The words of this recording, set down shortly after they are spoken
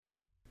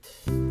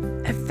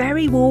A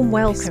very warm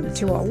welcome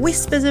to our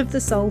Whispers of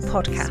the Soul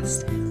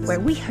podcast,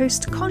 where we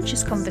host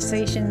conscious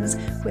conversations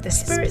with a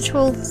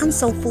spiritual and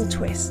soulful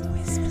twist.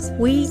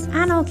 We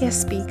and our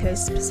guest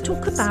speakers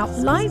talk about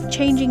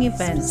life-changing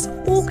events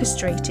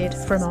orchestrated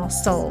from our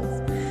soul,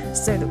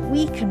 so that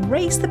we can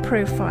raise the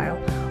profile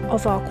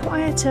of our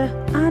quieter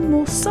and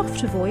more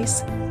softer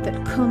voice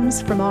that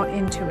comes from our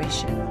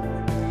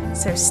intuition.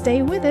 So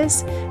stay with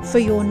us for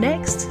your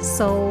next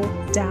soul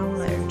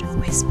download.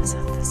 Whispers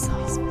of the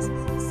Soul.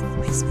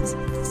 Whispers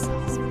of the Soul.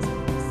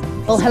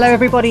 Well, hello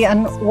everybody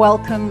and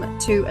welcome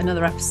to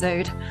another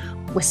episode,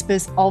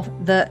 Whispers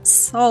of the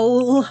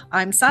Soul.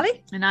 I'm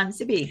Sally. And I'm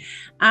Sibi.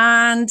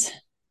 And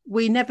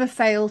we never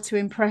fail to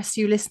impress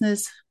you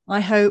listeners,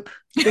 I hope,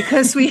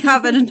 because we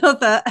have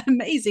another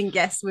amazing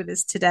guest with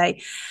us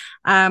today,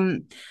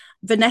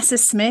 Vanessa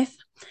Smith.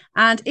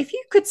 And if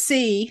you could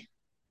see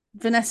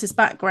Vanessa's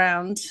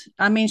background,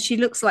 I mean, she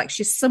looks like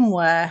she's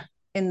somewhere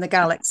in the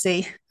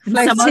galaxy,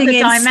 floating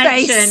in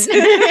space.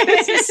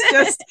 It's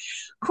just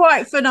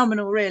quite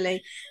phenomenal,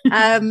 really.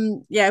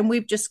 And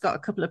we've just got a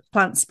couple of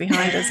plants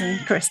behind us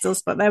and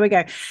crystals, but there we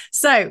go.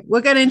 So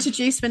we're going to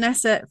introduce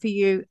Vanessa for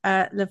you,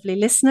 lovely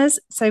listeners.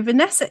 So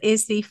Vanessa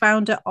is the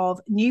founder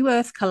of New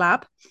Earth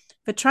Collab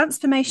for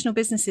transformational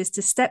businesses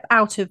to step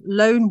out of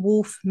lone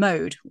wolf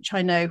mode, which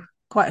I know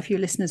quite a few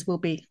listeners will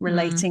be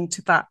relating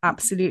to that,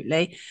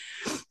 absolutely,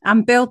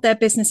 and build their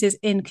businesses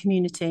in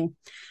community.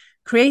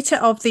 Creator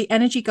of the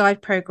Energy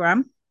Guide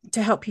program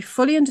to help you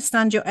fully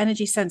understand your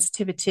energy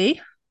sensitivity,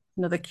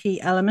 another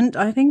key element,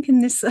 I think,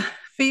 in this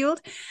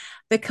field,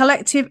 the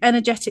collective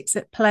energetics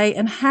at play,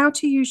 and how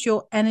to use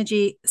your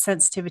energy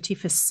sensitivity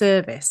for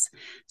service.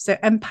 So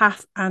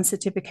empath and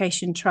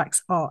certification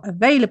tracks are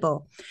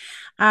available.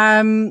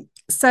 Vanessa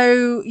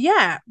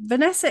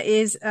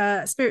is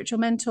a spiritual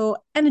mentor,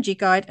 energy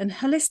guide, and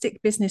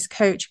holistic business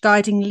coach,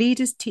 guiding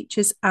leaders,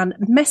 teachers, and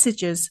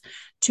messengers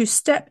to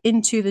step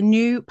into the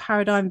new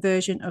paradigm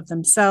version of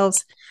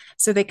themselves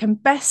so they can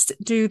best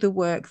do the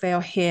work they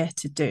are here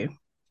to do,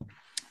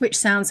 which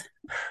sounds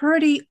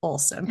pretty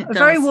awesome. A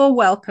very warm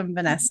welcome,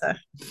 Vanessa.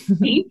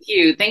 Thank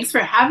you. Thanks for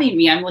having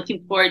me. I'm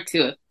looking forward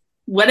to it.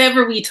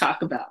 Whatever we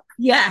talk about.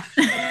 Yeah.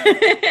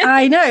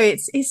 I know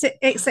it's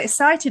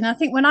exciting. I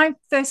think when I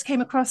first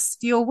came across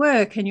your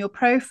work and your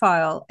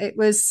profile, it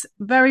was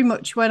very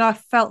much when I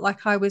felt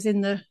like I was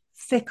in the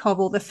thick of,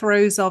 or the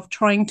throes of,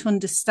 trying to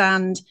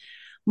understand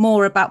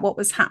more about what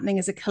was happening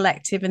as a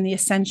collective in the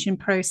ascension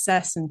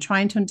process, and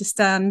trying to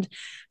understand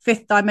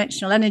fifth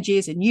dimensional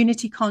energies and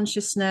unity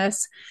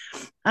consciousness.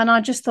 And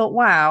I just thought,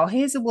 wow,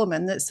 here's a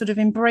woman that's sort of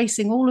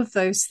embracing all of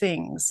those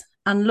things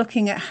and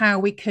looking at how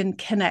we can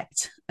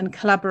connect and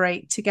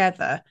collaborate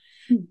together,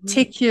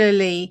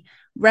 particularly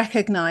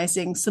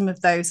recognizing some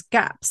of those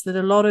gaps that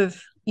a lot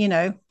of,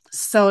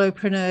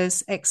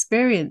 solopreneurs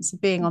experience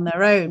of being on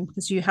their own,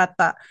 because you had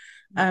that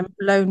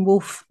lone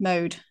wolf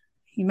mode.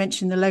 You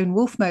mentioned the lone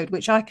wolf mode,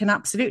 which I can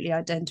absolutely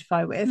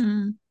identify with.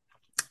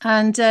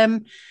 And so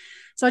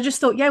I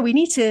just thought, we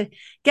need to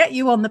get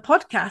you on the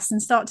podcast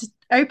and start to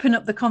open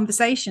up the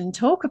conversation,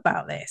 talk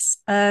about this.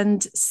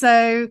 And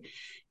so,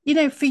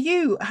 for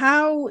you,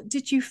 how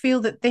did you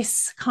feel that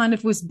this kind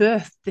of was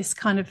birthed, this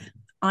kind of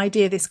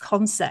idea, this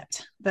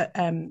concept that,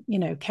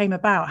 came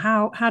about?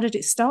 How did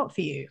it start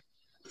for you?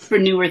 For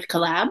New Earth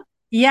Collab?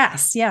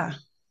 Yes, yeah.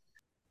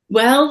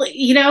 Well,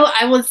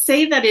 I would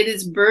say that it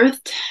is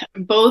birthed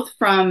both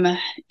from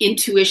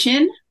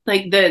intuition,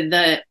 like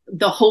the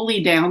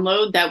holy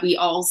download that we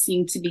all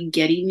seem to be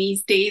getting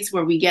these days,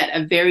 where we get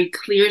a very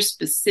clear,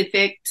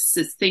 specific,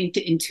 succinct,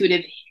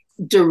 intuitive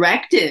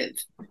directive,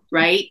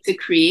 right? To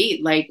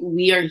create, like,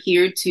 we are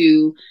here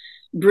to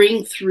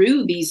bring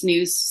through these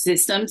new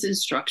systems and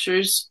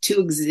structures to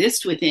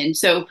exist within.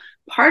 So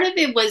part of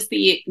it was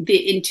the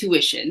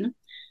intuition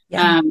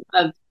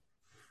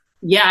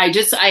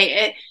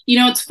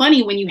it's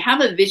funny when you have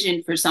a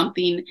vision for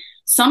something,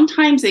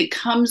 sometimes it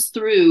comes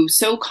through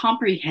so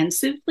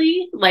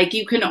comprehensively, like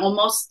you can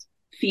almost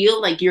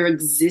feel like you're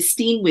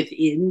existing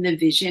within the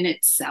vision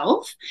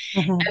itself.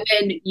 And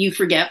then you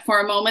forget for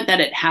a moment that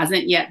it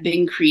hasn't yet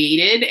been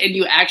created, and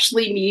you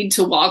actually need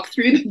to walk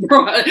through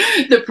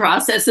the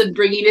process of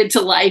bringing it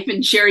to life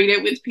and sharing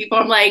it with people.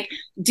 I'm like,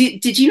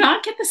 did you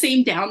not get the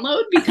same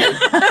download? Because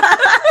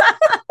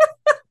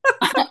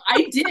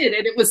I did,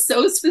 and it was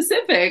so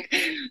specific.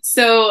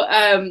 So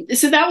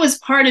that was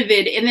part of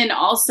it. And then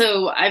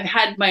also I've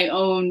had my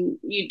own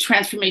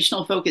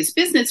transformational focused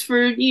business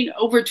for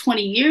over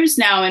 20 years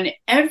now, and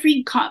I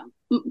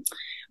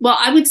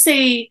would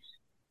say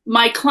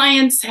my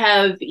clients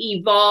have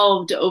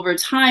evolved over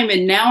time,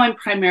 and now I'm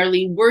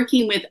primarily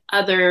working with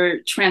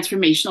other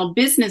transformational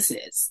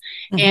businesses.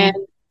 And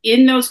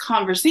in those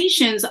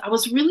conversations, I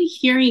was really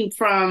hearing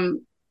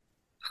from,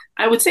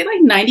 I would say,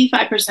 like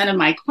 95% of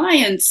my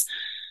clients.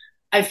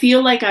 I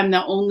feel like I'm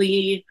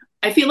wearing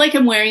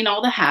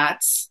all the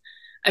hats.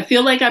 I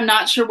feel like I'm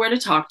not sure where to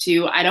talk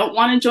to. I don't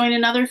want to join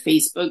another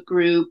Facebook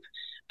group.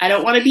 I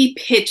don't want to be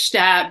pitched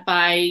at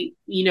by,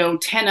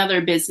 10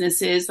 other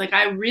businesses. Like,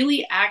 I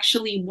really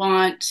actually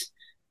want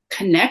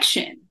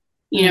connection.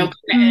 you know,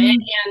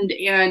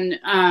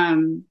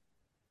 and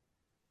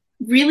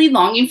really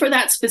longing for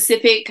that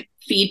specific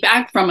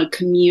feedback from a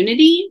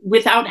community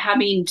without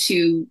having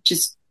to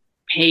just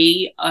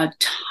pay a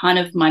ton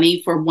of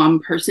money for one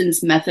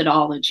person's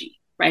methodology,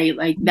 right?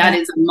 Like that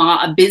is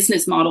a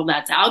business model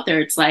that's out there.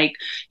 It's like,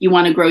 you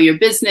want to grow your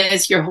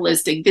business, your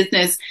holistic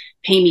business,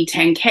 pay me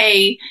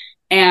 10K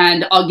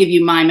and I'll give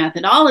you my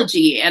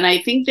methodology. And I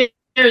think that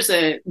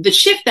the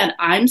shift that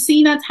I'm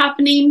seeing that's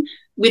happening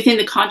within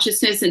the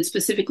consciousness and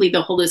specifically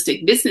the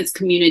holistic business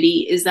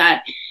community is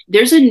that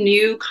there's a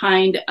new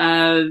kind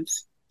of,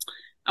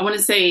 I want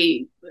to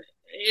say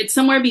it's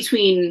somewhere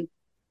between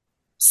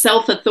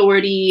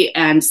self-authority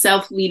and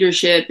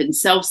self-leadership and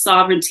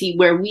self-sovereignty,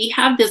 where we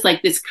have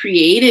this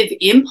creative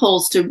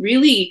impulse to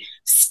really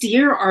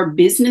steer our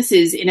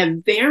businesses in a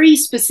very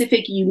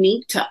specific,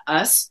 unique to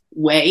us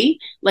way.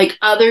 Like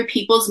other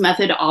people's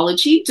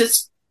methodology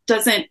just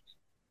doesn't,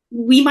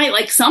 we might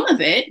like some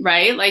of it,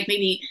 right? Like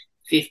maybe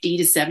 50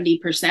 to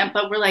 70%,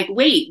 but we're like,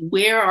 wait,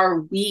 where are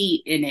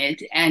we in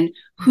it? And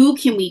who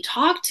can we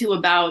talk to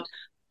about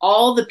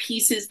all the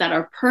pieces that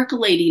are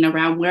percolating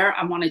around where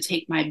I want to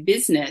take my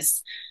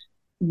business,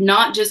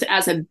 not just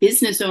as a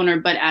business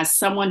owner, but as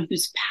someone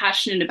who's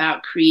passionate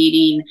about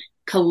creating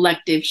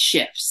collective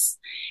shifts.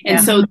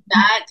 And so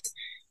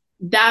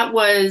that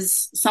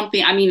was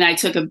something, I mean, I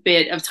took a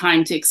bit of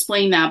time to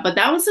explain that, but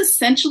that was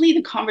essentially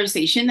the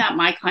conversation that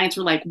my clients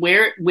were like,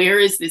 where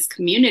is this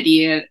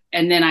community?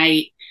 And then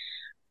I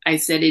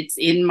said, it's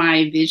in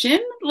my vision.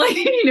 Like,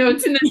 you know,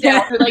 it's in the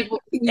down. Like,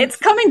 it's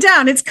coming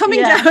down. It's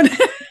coming down.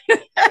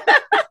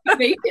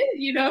 Make it,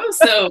 you know?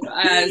 So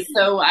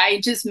I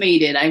just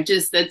made it.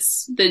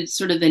 That's the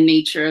sort of the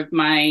nature of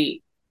my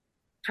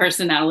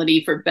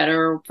personality, for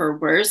better or for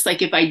worse.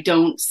 Like if I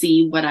don't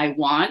see what I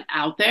want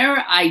out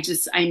there, I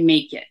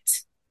make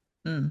it.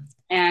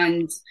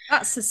 And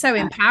that's so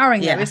empowering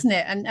though, isn't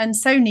it? And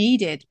so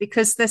needed,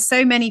 because there's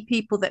so many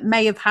people that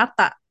may have had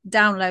that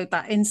download,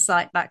 that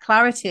insight, that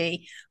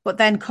clarity, but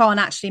then can't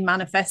actually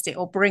manifest it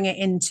or bring it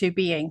into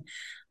being.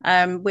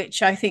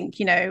 Which I think,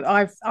 you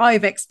know,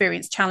 I've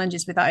experienced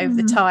challenges with that over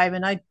the time,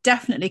 and I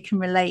definitely can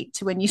relate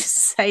to when you're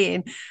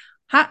saying,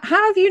 how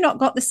have you not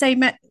got the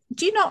same? Have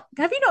you not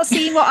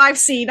seen what I've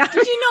seen?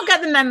 Did you not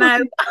get the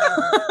memo?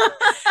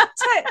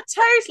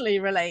 Totally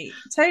relate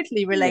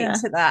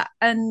to that.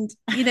 And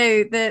you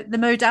know, the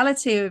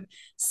modality of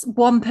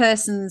one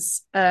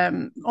person's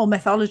or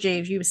methodology,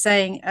 as you were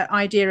saying,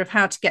 idea of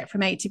how to get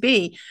from A to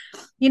B,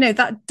 you know,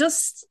 that does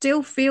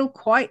still feel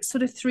quite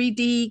sort of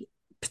 3D,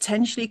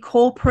 potentially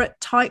corporate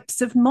types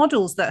of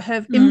models that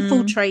have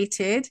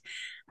infiltrated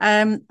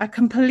a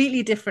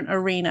completely different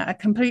arena, a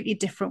completely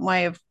different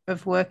way of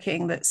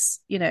working that's,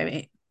 you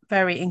know,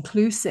 very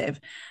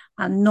inclusive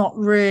and not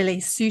really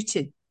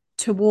suited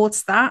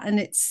towards that.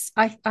 And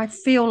I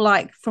feel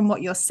like from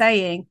what you're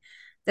saying,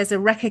 there's a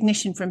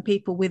recognition from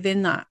people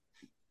within that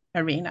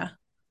arena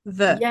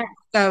that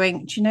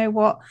going, do you know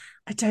what?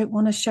 I don't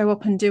want to show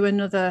up and do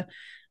another,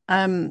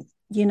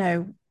 you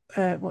know,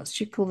 what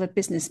do you call the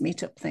business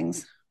meetup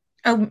things?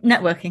 Oh,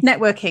 networking.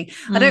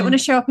 I don't want to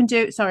show up and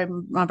do, sorry,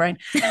 my brain,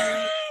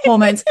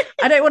 hormones.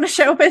 I don't want to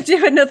show up and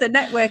do another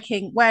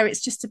networking where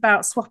it's just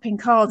about swapping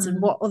cards and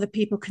what other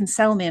people can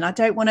sell me. And I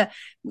don't want to,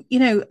 you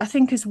know, I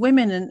think as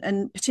women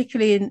and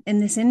particularly in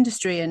this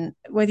industry, and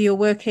whether you're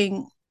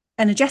working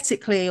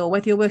energetically or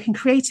whether you're working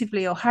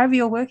creatively or however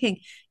you're working,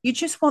 you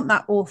just want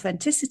that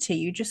authenticity.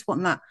 You just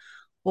want that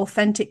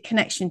authentic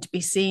connection to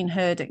be seen,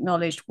 heard,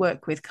 acknowledged,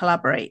 work with,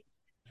 collaborate,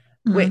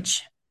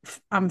 which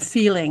I'm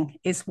feeling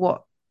is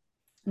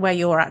where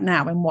you're at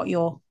now and what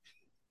you're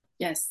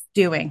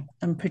doing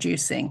and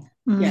producing.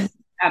 Yes,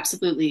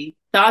 absolutely.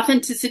 The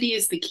authenticity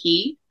is the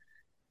key,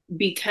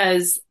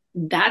 because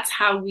that's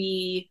how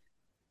we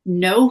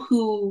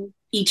know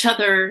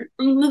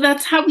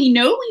that's how we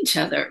know each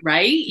other,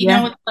 right? You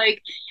know, it's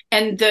like,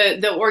 and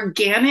the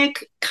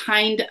organic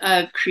kind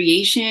of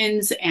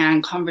creations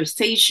and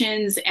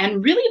conversations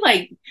and really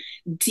like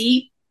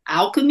deep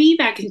alchemy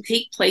that can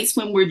take place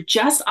when we're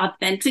just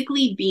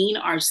authentically being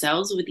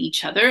ourselves with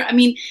each other. I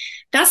mean,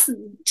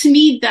 to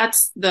me,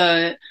 that's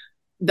the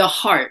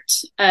heart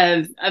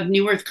of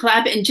New Earth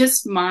Collab, and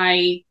just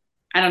my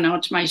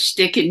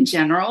shtick in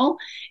general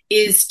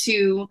is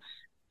to,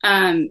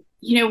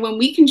 you know, when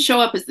we can show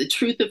up as the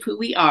truth of who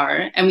we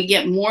are and we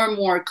get more and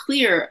more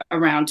clear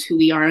around who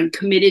we are and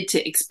committed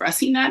to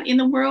expressing that in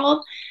the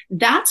world,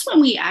 that's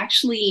when we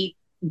actually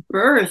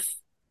birth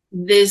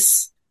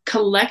this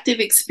collective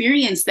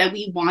experience that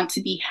we want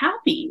to be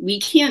happy.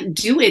 We can't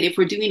do it if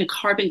we're doing a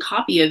carbon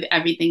copy of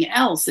everything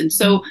else. And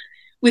so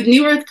with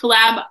New Earth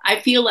Collab,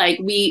 I feel like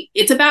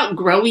it's about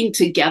growing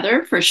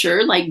together for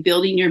sure, like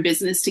building your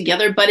business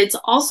together, but it's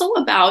also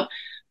about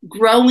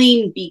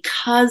growing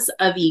because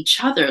of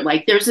each other.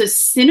 Like there's a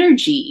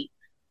synergy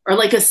or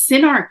like a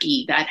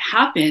synarchy that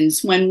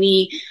happens when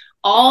we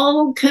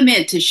all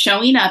commit to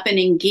showing up and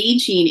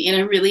engaging in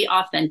a really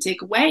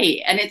authentic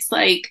way. And it's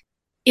like,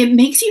 it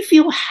makes you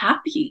feel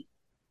happy.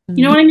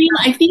 You know what I mean?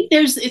 I think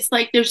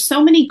there's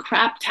so many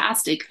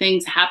craptastic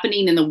things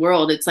happening in the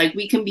world. It's like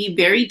we can be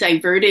very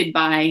diverted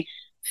by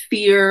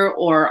fear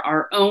or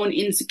our own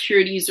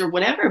insecurities or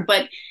whatever.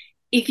 But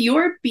if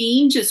you're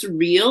being just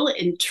real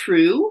and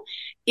true,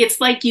 it's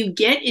like you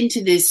get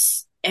into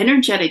this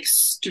energetic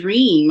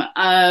stream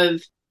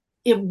of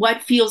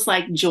what feels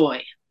like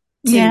joy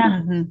to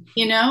me,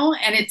 you know?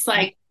 And it's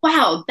like,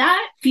 wow,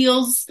 that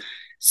feels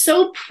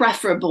so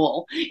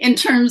preferable in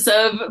terms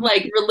of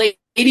like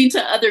relating to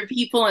other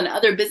people and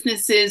other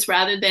businesses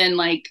rather than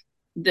like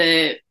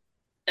the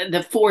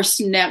forced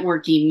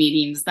networking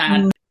meetings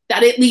that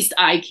at least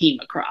I came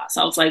across.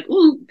 I was like,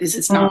 ooh, this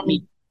is not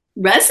me.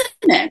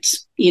 Resonant,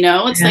 you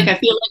know? It's like I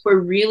feel like we're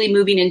really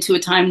moving into a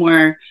time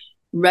where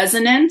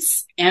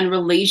resonance and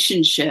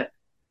relationship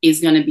is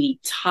going to be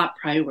top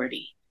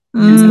priority.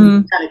 And so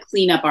we've got to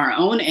clean up our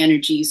own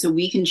energy so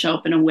we can show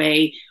up in a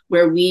way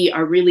where we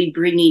are really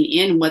bringing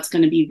in what's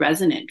going to be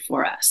resonant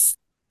for us.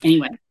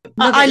 Anyway,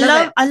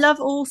 I love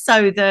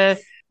also the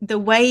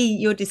way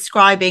you're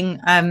describing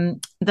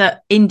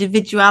the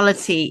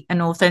individuality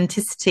and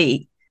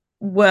authenticity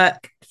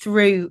work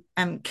through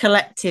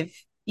collective,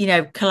 you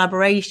know,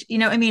 collaboration. You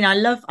know what I mean? I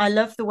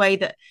love the way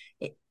that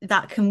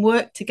that can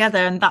work together,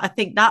 and that I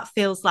think that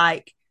feels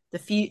like the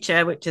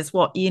future, which is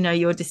what, you know,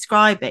 you're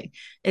describing,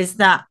 is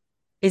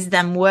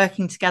them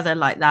working together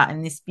like that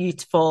in this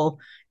beautiful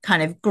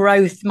kind of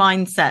growth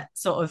mindset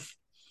sort of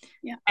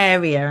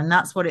area. And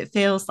that's what it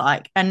feels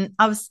like. And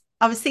I was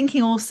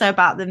thinking also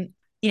about them,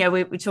 you know,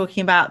 we're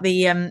talking about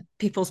the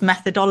people's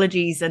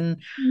methodologies and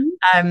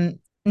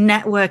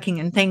networking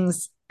and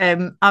things.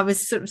 I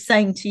was sort of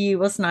saying to you,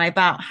 wasn't I,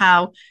 about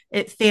how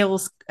it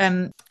feels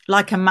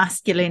like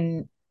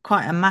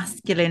quite a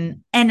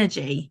masculine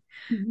energy,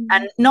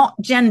 and not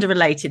gender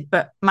related,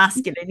 but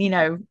masculine, you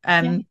know,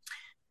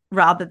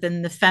 rather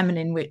than the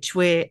feminine, which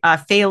I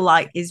feel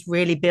like is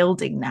really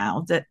building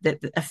now, that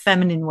a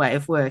feminine way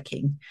of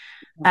working.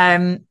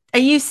 Are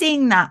you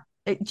seeing that?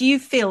 Do you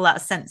feel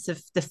that sense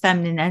of the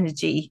feminine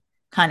energy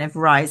kind of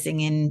rising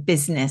in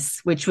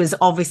business, which was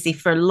obviously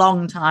for a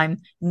long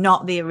time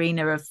not the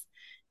arena of,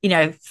 you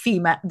know,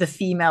 the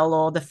female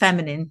or the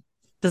feminine?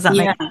 Does that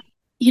make sense?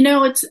 You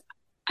know,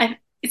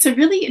 it's a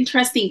really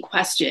interesting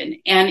question.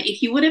 And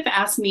if you would have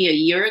asked me a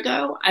year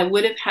ago, I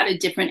would have had a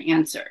different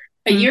answer.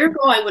 A year ago,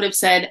 I would have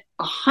said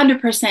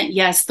 100%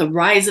 yes, the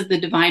rise of the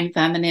divine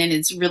feminine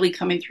is really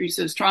coming through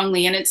so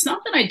strongly. And it's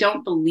not that I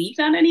don't believe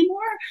that anymore.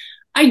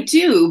 I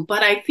do,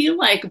 but I feel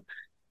like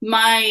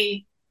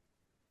my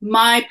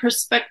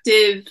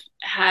perspective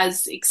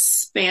has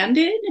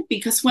expanded,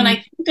 because when I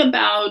think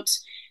about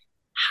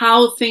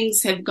how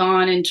things have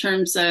gone in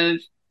terms of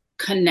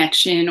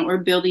connection or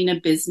building a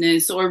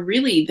business, or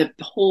really the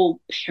whole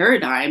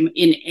paradigm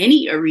in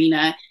any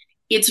arena,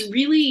 it's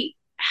really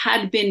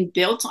had been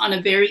built on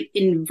a very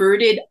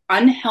inverted,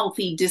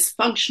 unhealthy,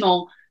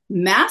 dysfunctional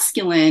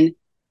masculine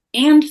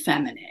and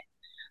feminine.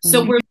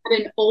 So we're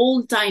at an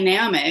old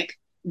dynamic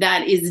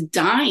that is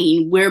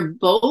dying, where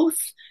both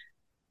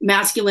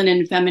masculine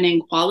and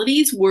feminine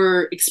qualities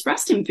were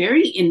expressed in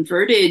very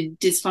inverted,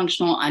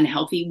 dysfunctional,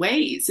 unhealthy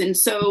ways. And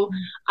so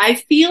I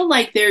feel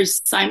like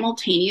there's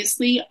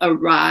simultaneously a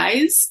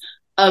rise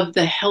of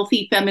the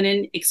healthy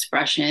feminine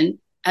expression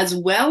as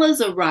well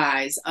as a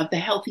rise of the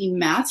healthy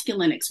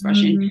masculine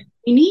expression.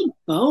 We need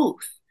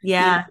both.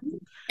 Yeah. You know?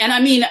 And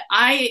I mean,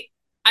 I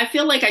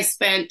feel like I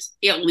spent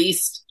at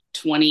least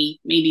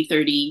 20, maybe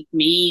 30,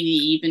 maybe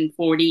even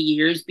 40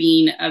 years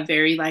being a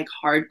very like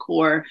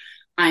hardcore,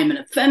 I'm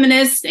a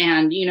feminist,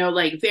 and, you know,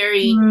 like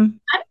very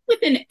with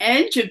an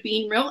edge of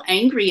being real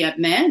angry at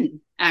men,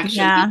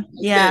 actually.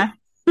 Yeah.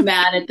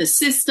 Mad at the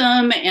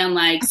system and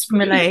like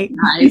screaming,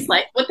 guys,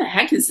 like, what the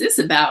heck is this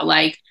about?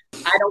 Like,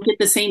 I don't get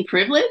the same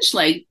privilege.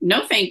 Like,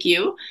 no, thank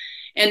you.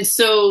 And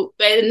so,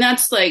 and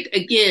that's like,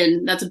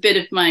 again, that's a bit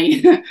of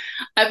my,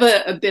 I have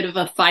a bit of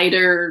a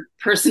fighter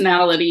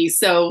personality.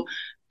 So,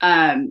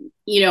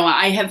 you know,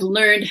 I have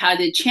learned how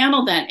to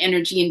channel that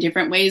energy in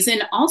different ways.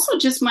 And also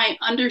just my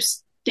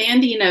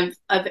understanding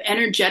of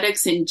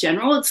energetics in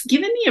general. It's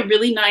given me a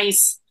really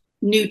nice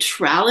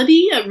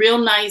neutrality, a real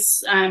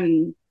nice,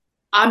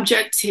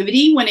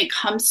 objectivity when it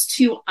comes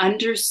to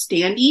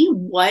understanding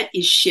what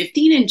is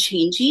shifting and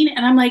changing.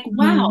 And I'm like,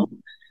 wow,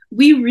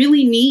 we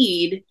really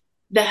need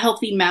the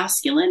healthy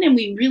masculine and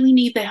we really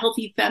need the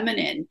healthy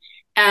feminine.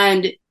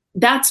 And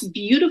that's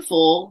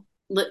beautiful.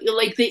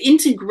 Like the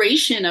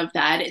integration of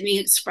that and the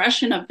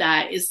expression of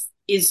that is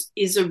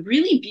a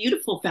really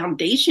beautiful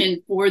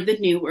foundation for the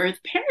new earth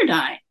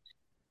paradigm.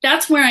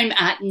 That's where I'm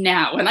at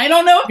now. And I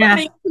don't know if that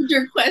answered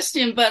your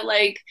question, but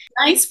like,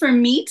 nice for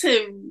me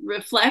to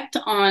reflect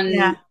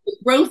on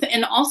growth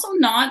and also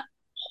not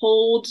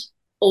hold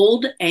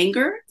old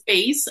anger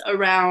face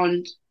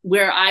around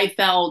where I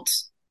felt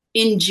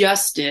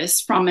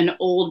injustice from an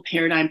old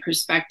paradigm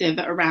perspective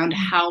around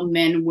how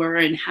men were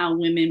and how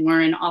women were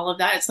and all of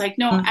that. It's like,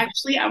 no,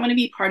 actually, I want to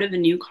be part of a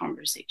new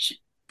conversation.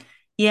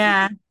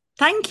 Yeah.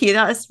 Thank you.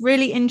 That is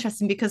really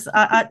interesting, because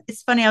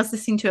it's funny, I was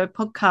listening to a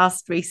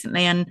podcast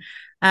recently and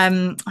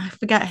I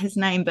forget his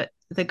name, but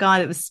the guy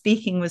that was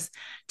speaking was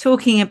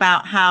talking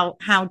about how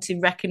to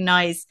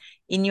recognize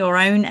in your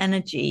own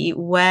energy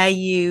where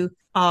you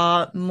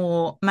are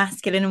more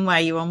masculine and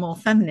where you are more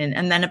feminine,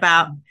 and then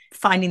about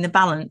finding the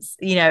balance,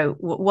 you know,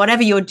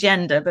 whatever your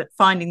gender, but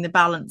finding the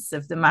balance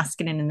of the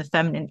masculine and the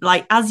feminine,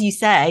 like as you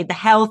say, the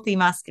healthy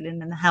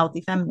masculine and the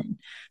healthy feminine.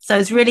 So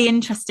it's really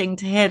interesting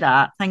to hear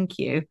that. Thank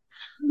you.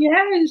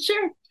 Yeah,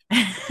 sure.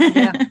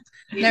 Yeah,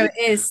 no, it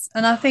is.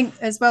 And I think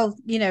as well,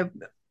 you know,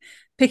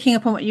 picking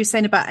up on what you're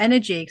saying about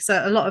energy, because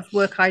a lot of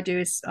work I do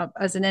is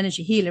as an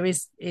energy healer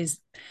is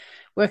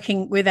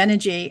working with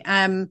energy.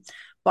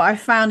 But I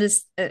found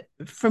is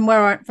from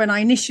when I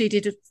initially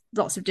did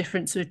lots of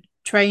different sort of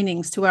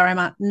trainings to where I'm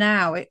at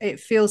now, it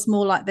feels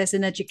more like there's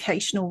an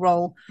educational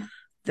role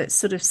that's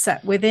sort of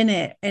set within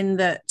it, in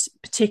that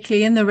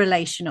particularly in the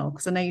relational,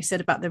 because I know you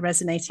said about the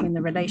resonating in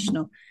the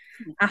relational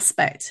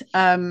aspect.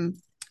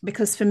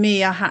 Because for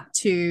me, I had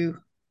to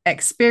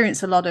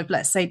experience a lot of,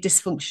 let's say,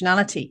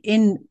 dysfunctionality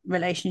in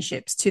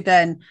relationships to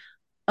then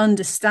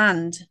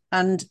understand,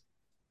 and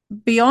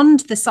beyond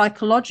the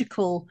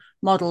psychological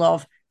model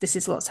of this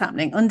is what's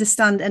happening,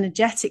 understand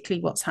energetically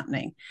what's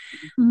happening.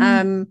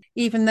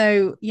 Even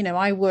though, you know,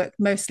 I work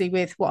mostly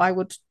with what I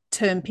would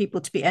term people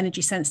to be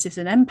energy sensitives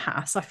and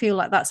empaths, I feel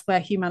like that's where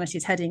humanity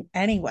is heading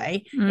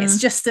anyway. It's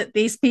just that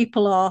these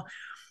people are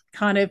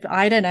kind of,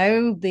 I don't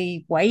know,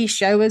 the way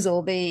showers,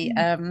 or the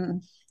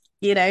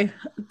you know,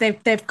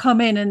 they've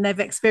come in and they've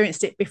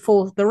experienced it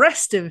before the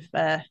rest of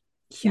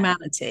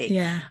humanity.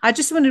 Yeah. I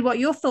just wondered what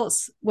your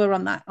thoughts were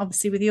on that,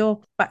 obviously with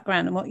your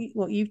background and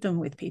what you've done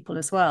with people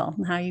as well,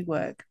 and how you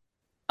work.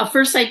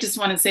 First, I just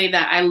want to say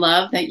that I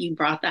love that you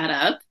brought that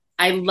up.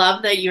 I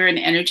love that you're an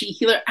energy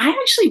healer.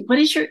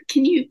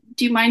 Do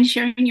you mind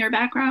sharing your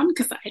background?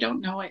 Because I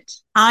don't know it.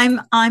 I'm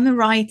a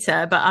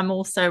writer, but I'm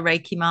also a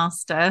Reiki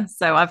master.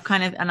 So I've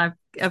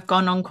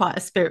gone on quite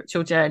a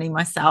spiritual journey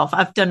myself.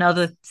 I've done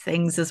other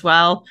things as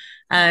well.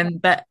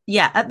 But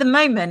yeah, at the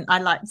moment, I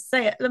like to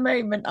say at the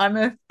moment, I'm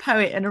a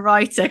poet and a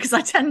writer, because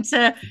I tend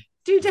to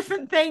do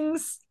different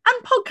things,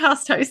 and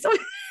podcast host.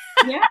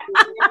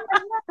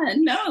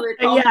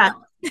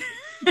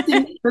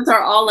 Those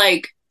are all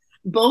like,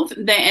 both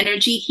the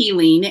energy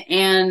healing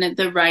and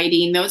the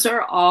writing, those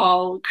are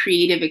all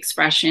creative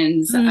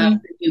expressions of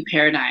the new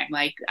paradigm.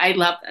 Like, I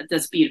love that.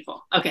 That's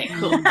beautiful. Okay,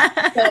 cool.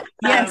 So,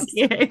 yes,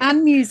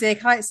 and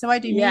music. I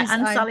do music.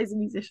 And Sally's a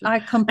musician. I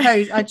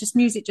compose.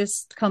 Music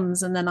just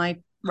comes and then I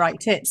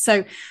write it.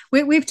 So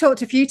we've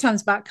talked a few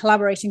times about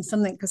collaborating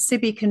something, because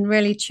Sibby can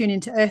really tune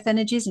into earth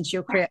energies, and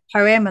she'll create a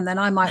poem, and then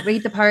I might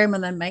read the poem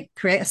and then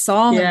create a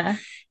song. Yeah.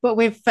 But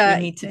we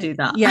need to do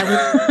that. Yeah.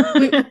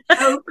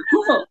 Oh,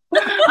 cool.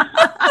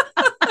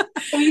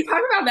 When you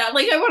talk about that,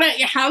 like,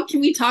 how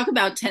can we talk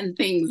about 10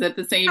 things at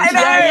the same time?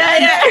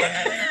 Yeah.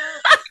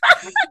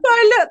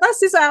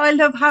 This is how I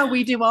love how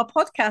we do our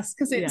podcast,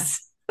 because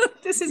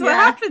this is what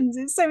happens.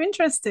 It's so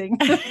interesting.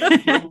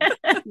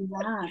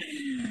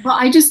 Well,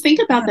 I just think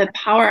about the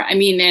power. I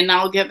mean, and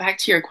I'll get back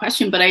to your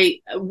question, but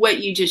what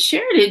you just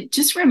shared, it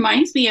just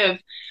reminds me of,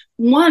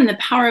 one, the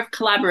power of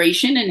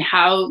collaboration, and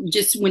how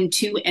just when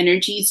two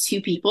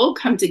people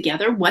come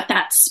together, what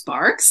that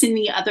sparks in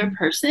the other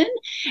person.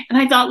 And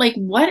I thought, like,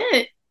 what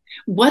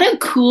a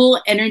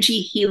cool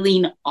energy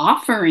healing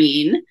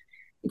offering,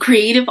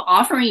 creative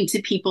offering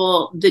to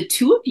people, the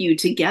two of you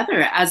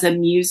together as a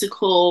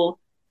musical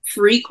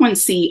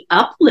frequency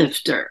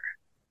uplifter,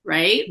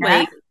 right? Yeah.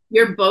 Like,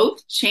 you're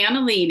both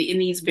channeling in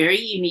these very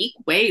unique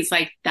ways.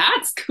 Like,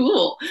 that's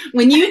cool.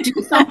 When you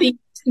do something,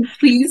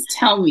 please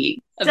tell me.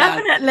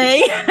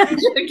 Definitely.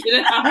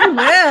 I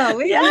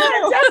will.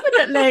 Yeah,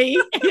 definitely.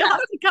 You have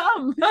to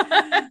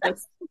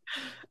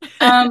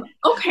come.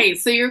 Okay,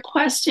 so your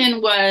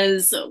question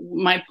was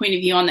my point of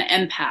view on the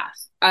empath.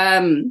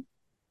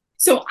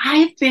 So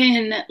I've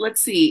been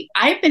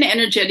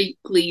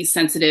energetically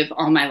sensitive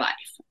all my life.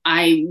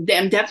 I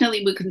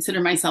definitely would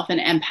consider myself an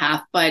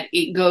empath, but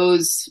it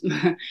goes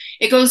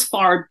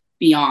far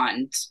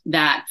beyond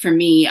that for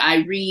me. I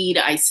read,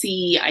 I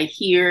see, I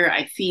hear,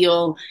 I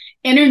feel.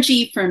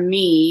 Energy for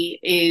me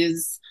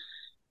is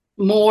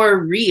more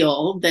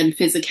real than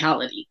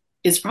physicality,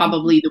 is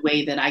probably the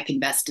way that I can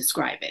best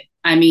describe it.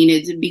 I mean,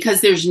 it's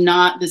because there's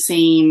not the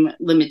same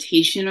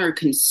limitation or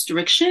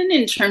constriction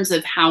in terms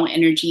of how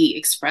energy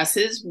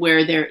expresses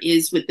where there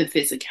is with the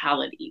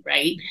physicality,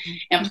 right? Mm-hmm.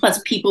 And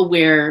plus, people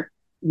wear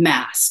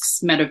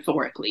masks,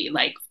 metaphorically,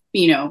 like,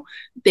 you know,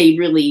 they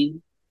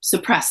really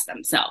suppress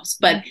themselves,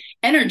 but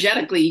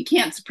energetically you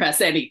can't suppress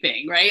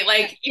anything, right?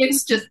 Like,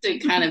 it's just a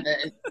kind of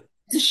a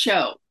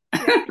show.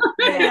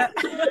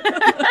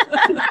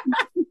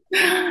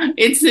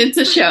 It's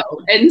a show.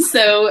 And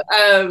so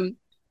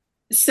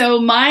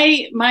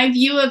my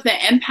view of the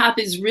empath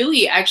is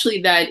really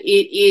actually that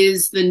it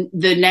is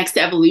the next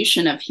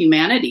evolution of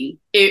humanity.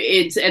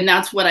 And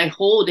that's what I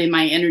hold in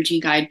my energy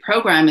guide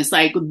program, is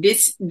like,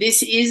 this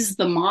is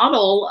the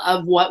model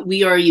of what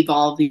we are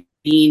evolving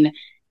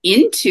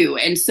into.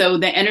 And so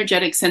the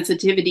energetic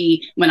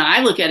sensitivity, when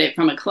I look at it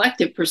from a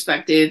collective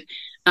perspective,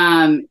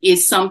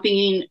 is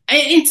something,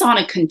 it's on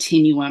a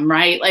continuum,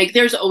 right? Like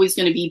there's always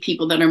going to be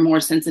people that are more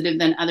sensitive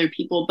than other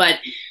people, but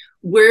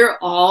we're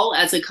all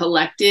as a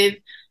collective,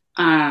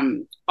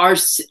 our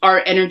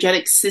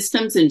energetic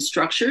systems and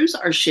structures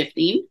are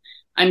shifting.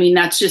 I mean,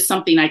 that's just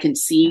something I can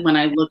see when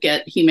I look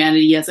at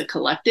humanity as a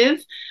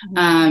collective.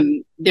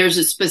 There's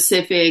a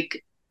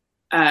specific,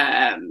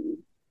 I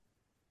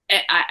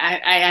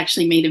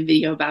actually made a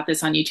video about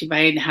this on YouTube.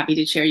 I'm happy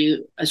to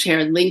share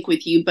a link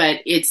with you,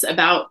 but it's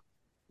about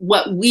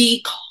what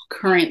we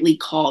currently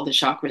call the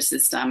chakra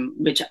system,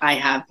 which I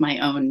have my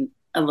own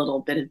a little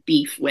bit of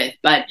beef with.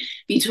 But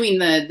between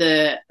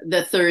the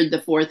third,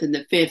 the fourth, and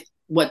the fifth,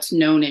 what's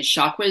known as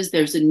chakras,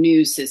 there's a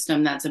new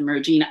system that's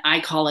emerging. I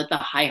call it the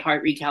high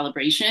heart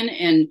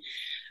recalibration,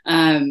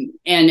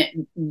 and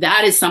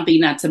that is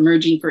something that's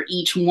emerging for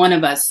each one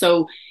of us.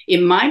 So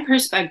in my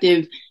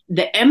perspective,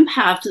 the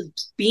empath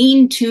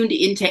being tuned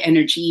into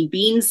energy,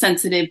 being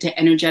sensitive to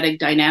energetic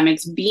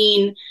dynamics,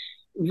 being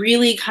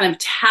really kind of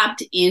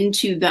tapped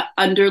into the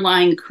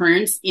underlying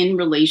currents in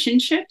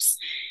relationships,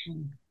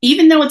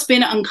 even though it's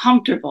been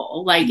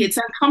uncomfortable, like it's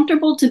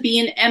uncomfortable to be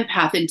an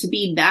empath and to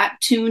be that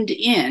tuned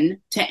in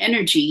to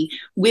energy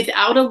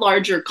without a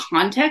larger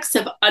context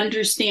of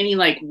understanding,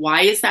 like,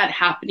 why is that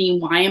happening?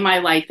 Why am I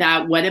like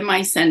that? What am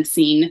I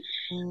sensing?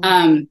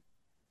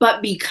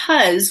 But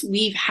because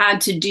we've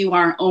had to do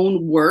our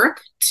own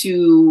work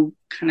to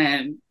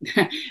kind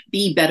of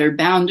be better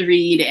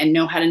boundaried and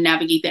know how to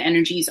navigate the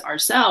energies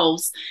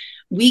ourselves,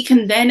 we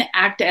can then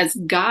act as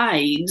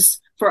guides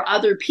for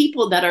other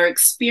people that are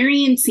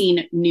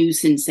experiencing new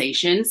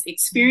sensations,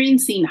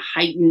 experiencing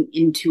heightened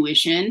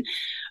intuition.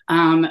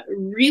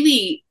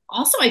 Really,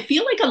 also, I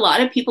feel like a lot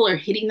of people are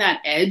hitting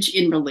that edge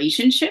in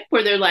relationship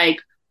where they're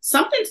like,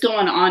 something's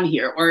going on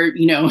here. Or,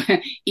 you know,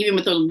 even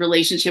with a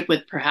relationship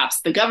with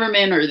perhaps the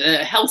government or the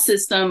health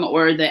system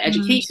or the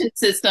education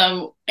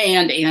system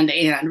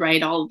and,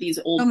 right? All of these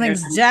old...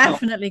 Something's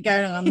definitely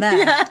going on there.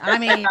 Yeah. I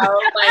mean, you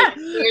know, like,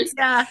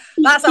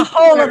 that's a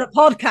whole other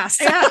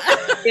podcast.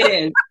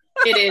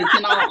 It is.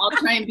 And I'll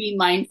try and be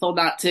mindful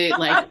not to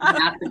like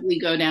massively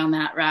go down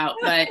that route.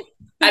 But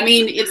I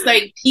mean, it's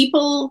like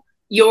people,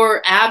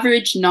 your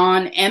average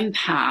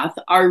non-empath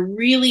are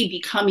really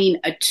becoming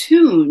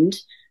attuned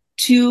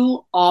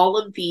to all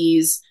of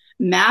these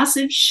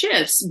massive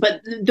shifts.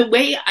 But the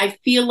way I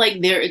feel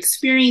like they're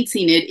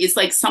experiencing it is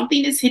like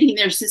something is hitting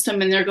their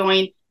system and they're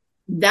going,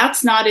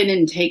 that's not an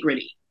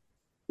integrity.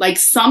 Like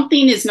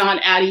something is not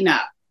adding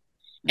up.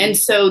 And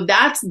so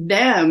that's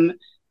them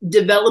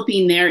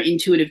developing their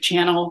intuitive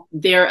channel,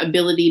 their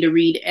ability to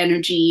read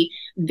energy,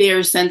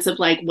 their sense of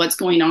like what's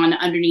going on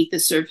underneath the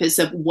surface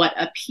of what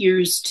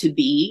appears to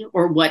be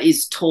or what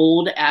is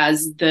told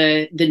as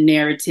the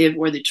narrative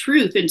or the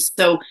truth. And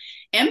so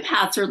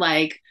empaths are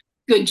like,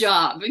 good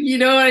job. You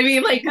know what I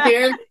mean? Like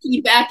they're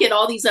looking back at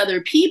all these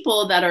other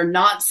people that are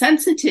not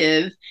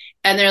sensitive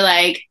and they're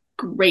like,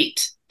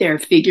 great, they're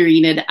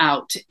figuring it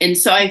out. And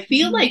so I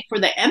feel like for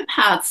the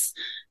empaths,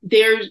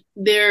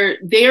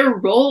 their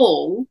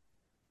role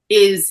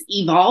is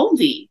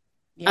evolving.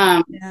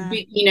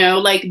 You know,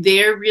 like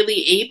they're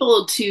really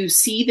able to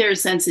see their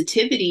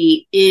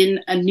sensitivity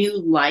in a new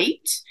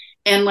light.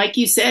 And like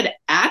you said,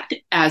 act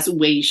as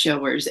way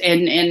showers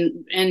and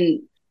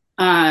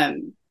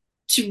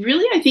to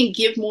really, I think,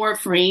 give more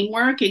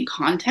framework and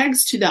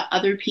context to the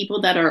other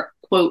people that are,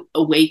 quote,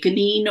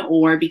 awakening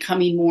or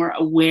becoming more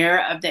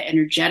aware of the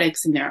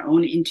energetics and their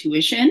own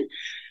intuition.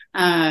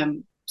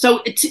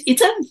 So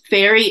it's a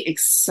very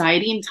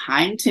exciting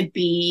time to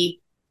be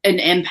an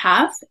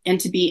empath and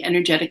to be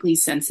energetically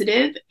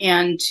sensitive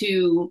and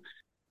to,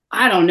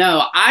 I don't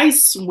know, I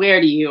swear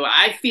to you,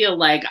 I feel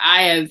like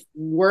I have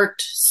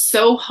worked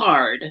so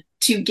hard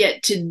to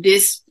get to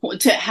this point,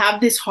 to have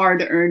this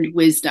hard-earned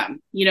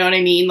wisdom. You know what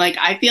I mean? Like,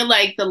 I feel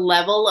like the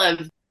level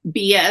of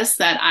BS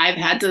that I've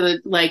had to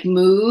like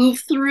move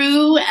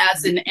through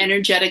as an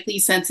energetically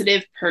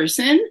sensitive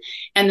person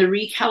and the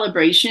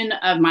recalibration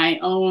of my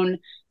own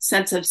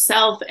sense of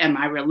self and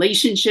my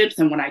relationships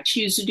and what I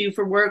choose to do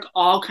for work,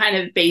 all kind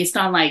of based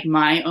on like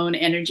my own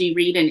energy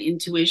read and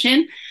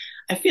intuition.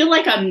 I feel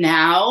like I'm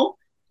now,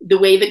 the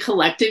way the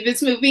collective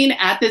is moving,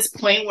 at this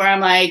point where I'm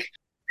like,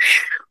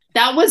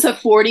 that was a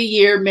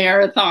 40-year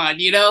marathon,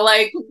 you know,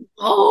 like,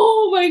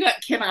 oh my God,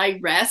 can I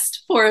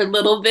rest for a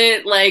little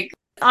bit? Like,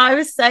 I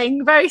was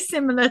saying very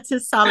similar to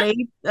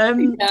Sally. We're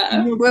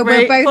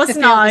both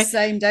the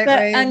same, don't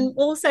we? And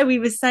also we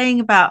were saying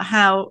about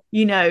how,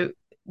 you know,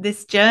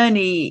 this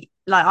journey,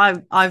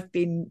 like I've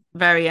been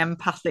very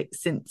empathic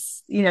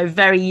since, you know,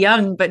 very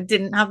young, but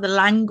didn't have the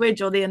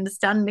language or the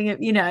understanding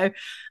of, you know,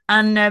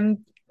 and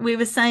we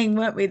were saying,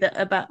 weren't we,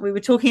 we were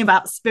talking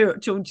about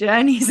spiritual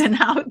journeys and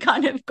how it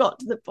kind of got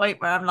to the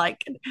point where I'm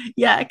like,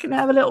 yeah, can I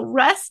have a little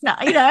rest now,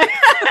 you know?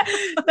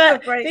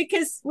 But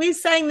because we're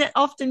saying that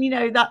often, you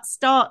know, that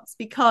starts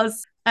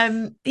because,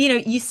 you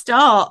know, you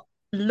start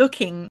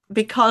looking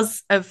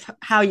because of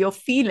how you're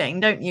feeling,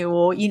 don't you?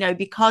 Or, you know,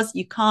 because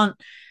you can't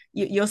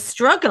you're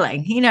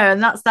struggling,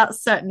 and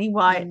that's certainly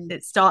why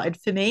it started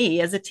for me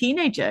as a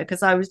teenager,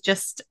 because I was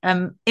just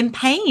in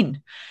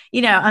pain,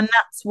 and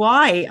that's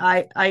why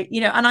I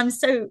and I'm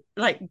so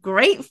like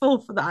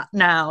grateful for that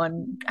now,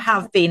 and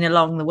have been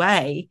along the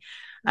way.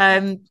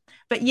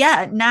 But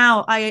yeah,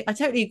 now I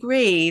totally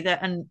agree that,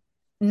 and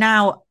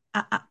now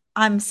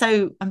I'm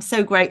so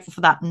grateful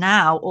for that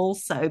now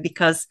also,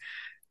 because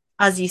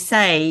as you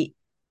say,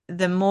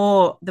 the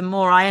more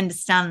I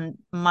understand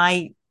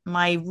my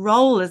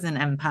role as an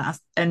empath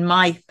and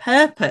my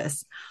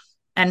purpose,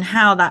 and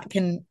how that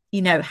can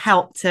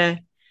help to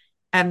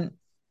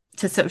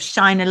sort of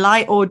shine a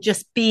light, or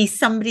just be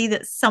somebody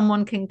that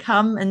someone can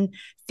come and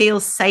feel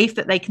safe,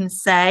 that they can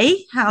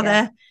say how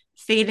they're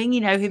feeling,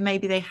 who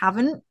maybe they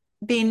haven't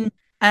been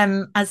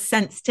as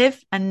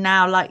sensitive, and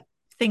now like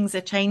things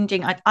are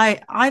changing.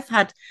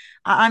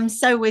 I'm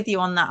so with you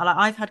on that. Like,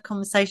 I've had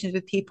conversations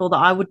with people that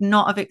I would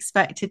not have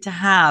expected to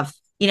have,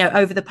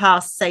 over the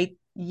past, say,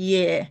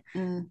 year,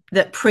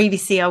 that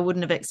previously I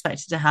wouldn't have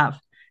expected to have.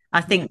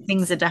 I think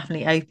things are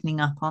definitely opening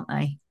up, aren't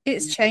they?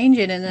 It's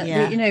changing, and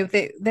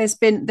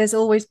there's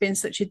always been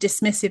such a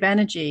dismissive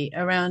energy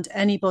around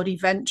anybody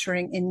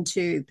venturing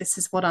into, this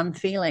is what I'm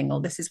feeling, or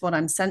this is what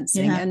I'm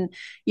sensing. And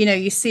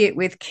you see it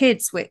with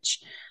kids,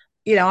 which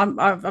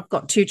I've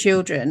got 2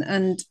 children,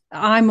 and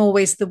I'm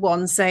always the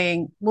one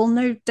saying, well,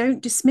 no,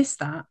 don't dismiss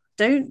that.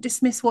 Don't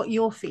dismiss what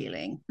you're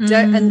feeling.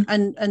 Don't,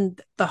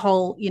 and the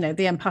whole,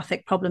 the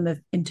empathic problem of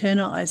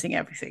internalizing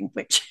everything,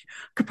 which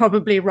could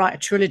probably write a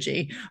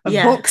trilogy of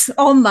books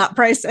on that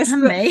process.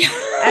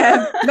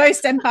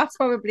 Most empaths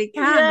probably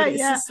can, but it's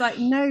just like,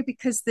 no,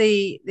 because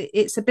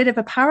it's a bit of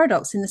a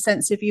paradox, in the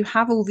sense of, you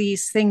have all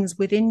these things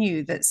within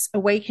you that's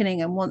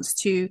awakening and wants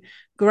to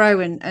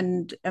grow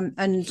and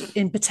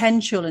in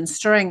potential and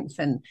strength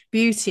and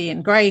beauty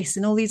and grace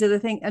and all these other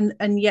things,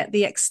 and yet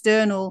the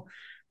external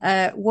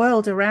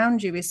world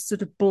around you is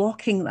sort of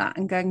blocking that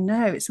and going,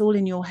 no, it's all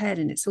in your head,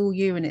 and it's all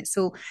you, and it's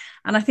all.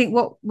 And I think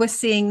what we're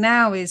seeing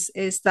now is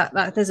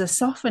that there's a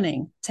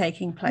softening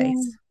taking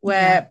place,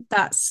 where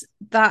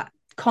that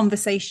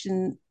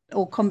conversation,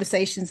 or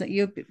conversations that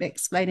you're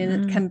explaining,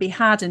 that can be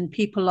had, and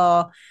people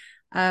are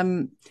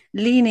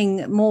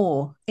leaning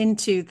more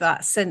into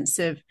that sense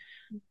of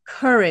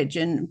courage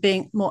and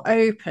being more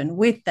open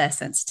with their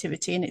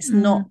sensitivity, and it's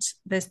not,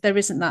 there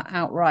isn't that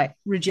outright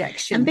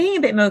rejection, and being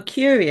a bit more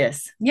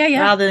curious,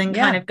 rather than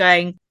kind of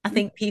going. I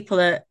think people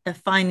are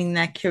finding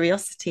their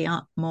curiosity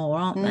more,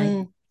 aren't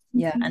they?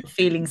 And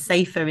feeling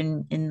safer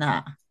in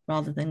that,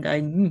 rather than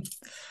going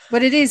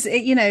But it is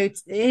it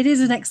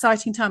is an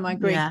exciting time. I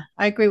agree. I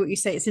agree what you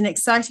say. It's an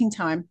exciting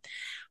time.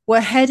 We're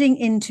heading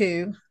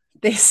into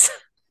this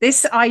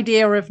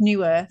idea of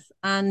New Earth,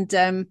 and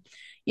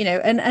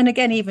and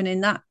again, even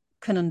in that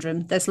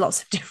conundrum, there's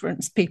lots of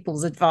different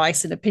people's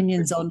advice and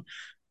opinions on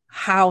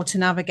how to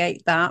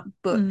navigate that.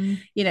 But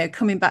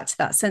coming back to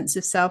that sense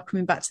of self,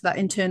 coming back to that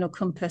internal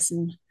compass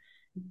and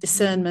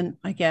discernment,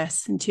 I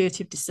guess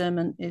intuitive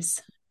discernment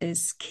is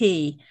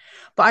key.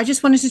 But I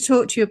just wanted to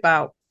talk to you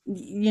about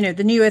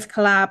the New Earth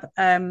collab.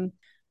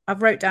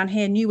 I've wrote down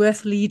here New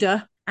Earth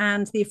Leader,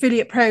 and the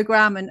affiliate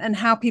program, and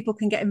how people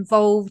can get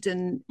involved.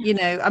 And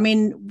I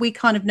mean, we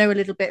kind of know a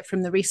little bit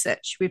from the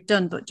research we've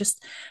done, but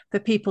just for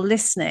people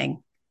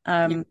listening,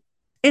 in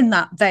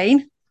that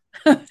vein,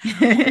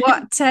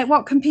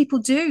 what can people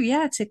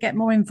do to get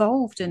more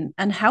involved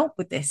and help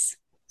with this?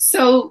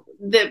 So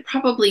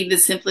probably the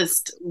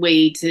simplest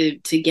way to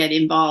get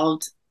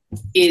involved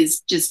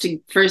is just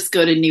to first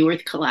go to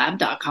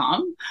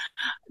newearthcollab.com.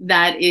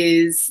 That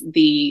is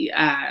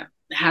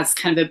has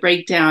kind of a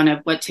breakdown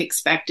of what to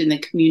expect in the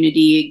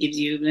community. It gives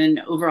you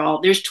an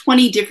overall, there's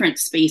 20 different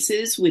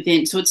spaces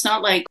within. So it's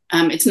not like,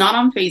 it's not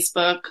on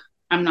Facebook.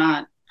 I'm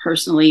not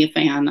personally a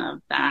fan of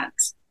that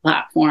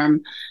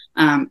platform,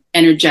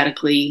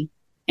 energetically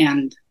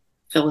and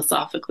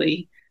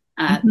philosophically.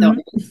 Though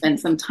I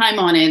spend some time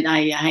on it,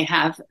 I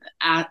have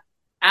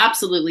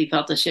absolutely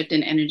felt a shift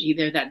in energy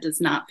there that does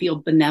not feel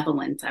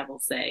benevolent, I will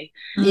say,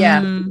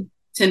 to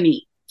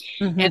me.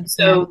 And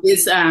so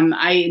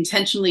I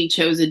intentionally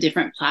chose a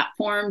different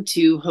platform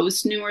to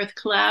host New Earth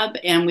Collab.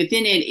 And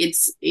within it,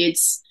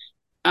 it's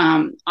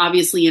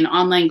obviously an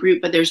online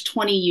group, but there's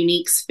 20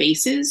 unique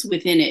spaces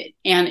within it.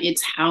 And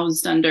it's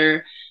housed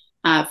under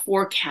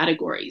 4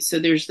 categories. So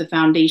there's the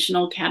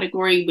foundational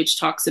category, which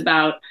talks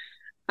about,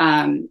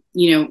 kind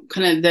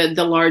of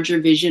the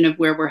larger vision of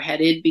where we're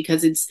headed,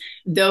 because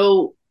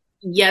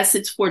yes,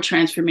 it's for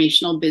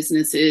transformational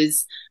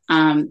businesses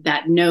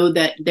that know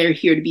that they're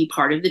here to be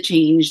part of the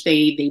change.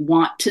 They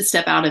want to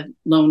step out of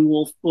lone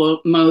wolf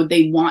mode.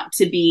 They want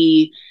to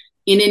be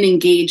in an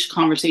engaged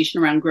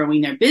conversation around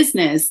growing their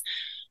business.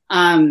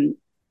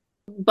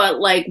 But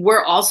like,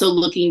 we're also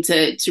looking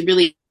to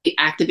really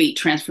activate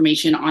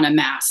transformation on a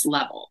mass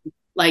level.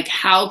 Like,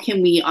 how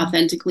can we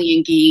authentically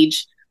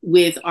engage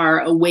with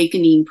our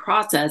awakening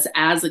process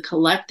as a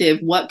collective?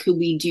 What could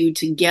we do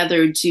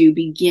together to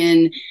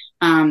begin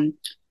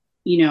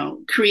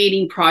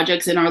creating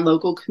projects in our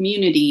local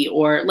community.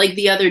 Or like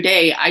the other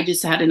day, I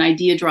just had an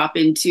idea drop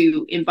in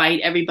to invite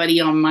everybody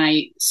on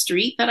my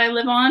street that I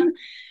live on,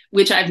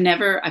 which I've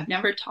never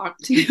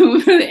talked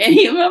to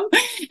any of them.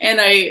 And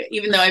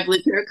even though I've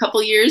lived here a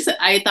couple years,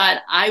 I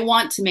thought I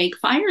want to make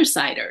fire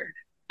cider.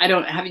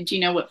 Do you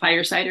know what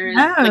fire cider is?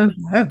 No.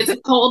 It's a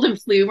cold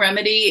and flu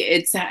remedy.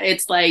 It's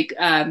like,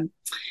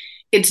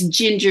 it's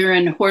ginger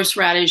and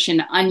horseradish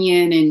and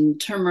onion and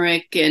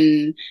turmeric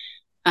and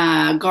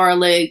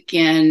garlic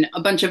and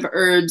a bunch of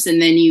herbs,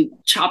 and then you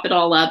chop it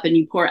all up and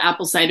you pour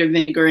apple cider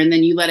vinegar, and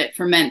then you let it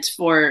ferment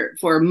for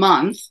a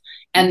month,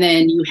 and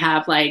then you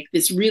have like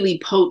this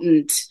really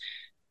potent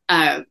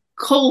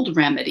cold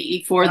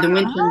remedy for the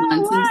winter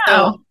months. Wow. And so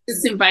I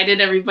just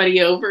invited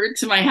everybody over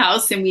to my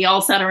house, and we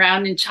all sat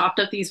around and chopped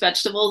up these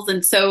vegetables.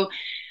 And so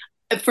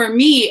for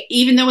me,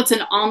 even though it's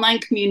an online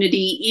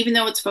community, even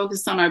though it's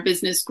focused on our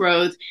business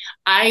growth,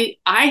 I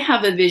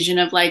have a vision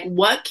of like,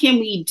 what can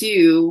we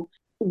do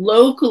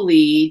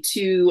locally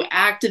to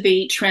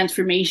activate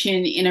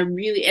transformation in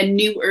a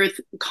new earth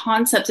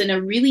concepts in a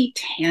really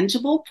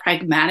tangible,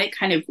 pragmatic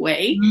kind of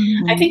way.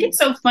 Mm-hmm. I think it's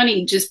so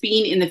funny just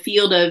being in the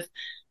field of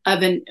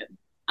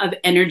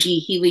energy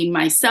healing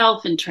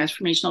myself and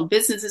transformational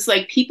business. It's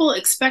like people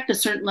expect a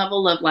certain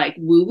level of like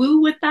woo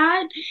woo with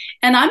that.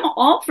 And I'm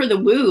all for the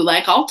woo.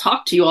 Like I'll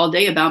talk to you all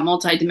day about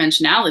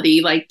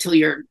multidimensionality, like till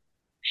your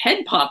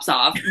head pops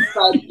off.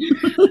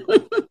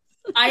 But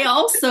I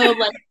also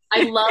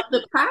I love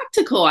the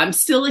practical. I'm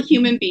still a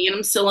human being.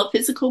 I'm still a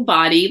physical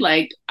body.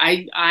 Like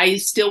I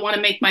still want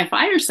to make my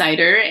fire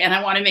cider, and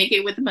I want to make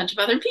it with a bunch of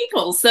other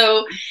people.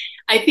 So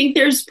I think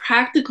there's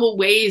practical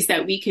ways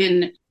that we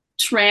can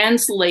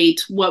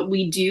translate what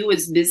we do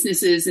as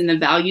businesses and the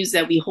values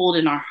that we hold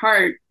in our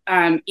heart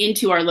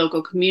into our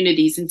local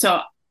communities. And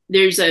so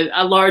there's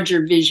a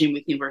larger vision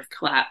with New Earth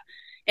Collab.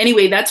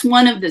 Anyway, that's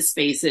one of the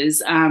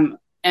spaces.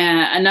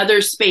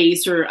 Another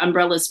space or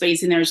umbrella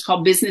space in there is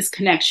called Business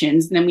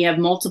Connections. And then we have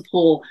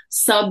multiple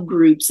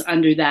subgroups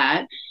under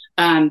that.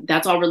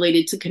 That's all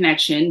related to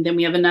connection. Then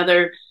we have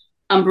another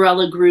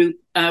umbrella group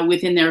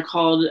within there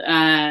called,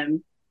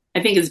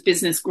 I think it's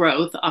Business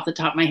Growth off the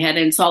top of my head.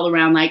 And it's all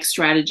around like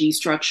strategy,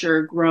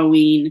 structure,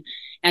 growing.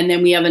 And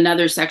then we have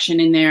another section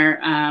in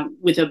there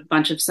with a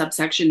bunch of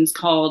subsections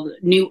called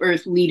New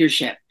Earth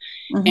Leadership.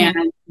 Mm-hmm.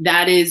 And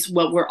that is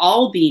what we're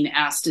all being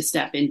asked to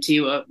step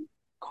into,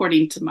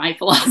 according to my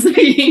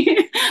philosophy.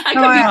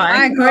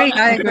 I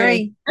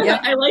agree.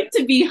 Yeah. I like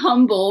to be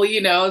humble,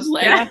 it's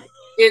like,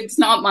 It's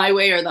not my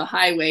way or the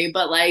highway,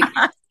 but like,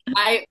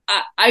 I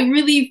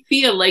really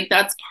feel like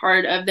that's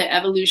part of the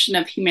evolution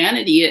of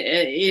humanity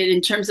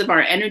in terms of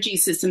our energy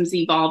systems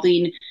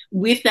evolving.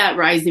 With that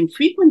rise in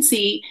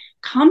frequency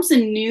comes a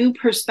new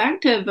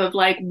perspective of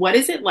like, what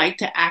is it like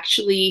to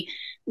actually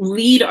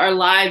lead our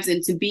lives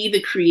and to be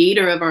the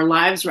creator of our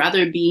lives rather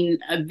than being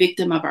a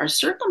victim of our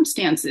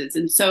circumstances.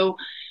 And so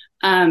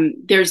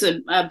there's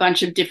a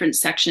bunch of different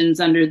sections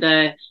under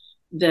the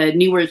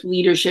New Earth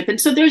Leadership.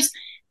 And so there's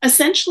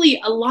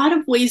essentially a lot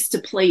of ways to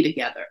play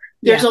together.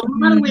 There's a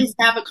lot of ways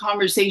to have a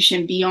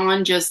conversation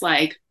beyond just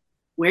like,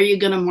 where are you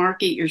going to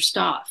market your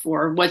stuff,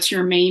 or what's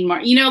your main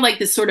like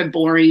this sort of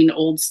boring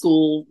old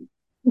school,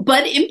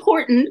 but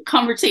important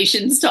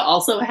conversations to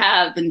also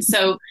have. And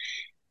so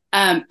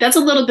that's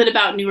a little bit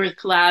about New Earth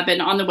Collab,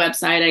 and on the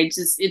website,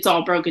 it's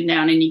all broken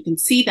down and you can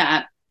see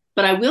that.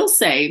 But I will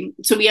say,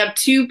 so we have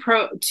two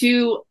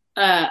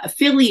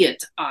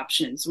affiliate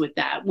options with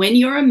that. When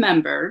you're a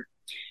member,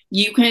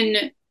 you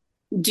can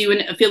do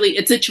an affiliate.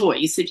 It's a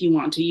choice if you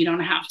want to, you don't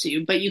have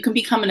to, but you can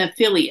become an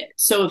affiliate.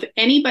 So if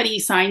anybody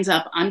signs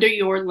up under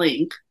your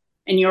link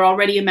and you're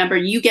already a member,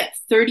 you get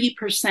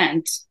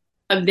 30%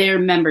 of their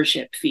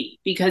membership fee,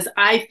 because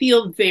I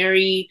feel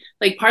very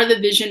like part of the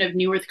vision of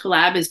New Earth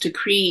Collab is to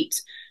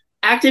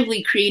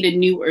actively create a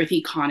new earth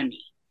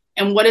economy.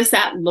 And what does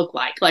that look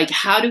like? Like,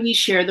 how do we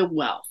share the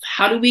wealth?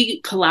 How do we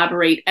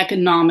collaborate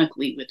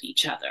economically with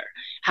each other?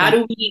 How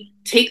do we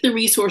take the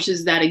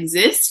resources that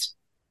exist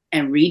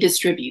and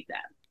redistribute them?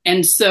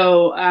 And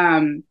so,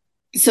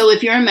 so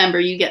if you're a member,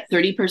 you get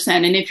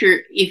 30%. And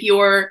if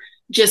you're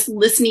just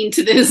listening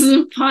to this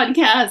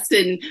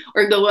podcast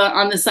or go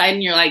on the side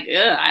and you're like,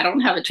 I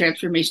don't have a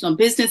transformational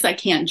business, I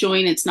can't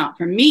join, it's not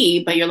for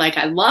me, but you're like,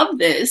 I love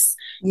this.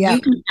 You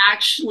can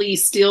actually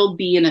still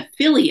be an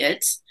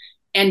affiliate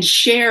and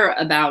share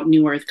about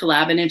New Earth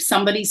Collab. And if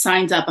somebody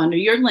signs up under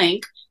your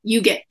link,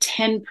 you get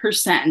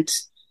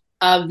 10%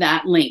 of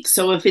that link.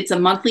 So if it's a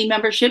monthly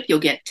membership, you'll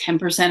get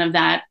 10% of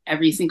that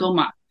every single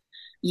month.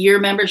 Year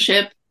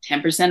membership,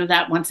 10% of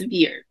that once a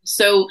year.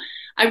 So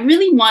I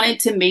really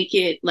wanted to make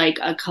it like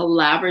a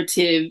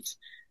collaborative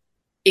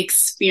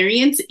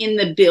experience in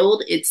the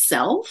build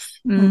itself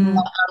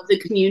of the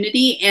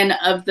community and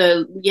of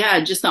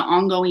just the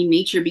ongoing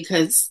nature,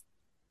 because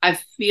I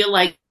feel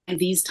like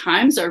these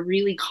times are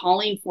really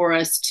calling for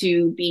us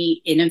to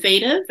be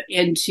innovative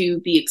and to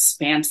be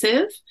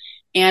expansive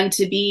and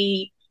to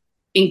be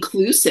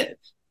inclusive,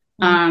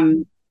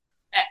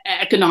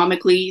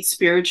 economically,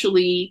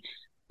 spiritually,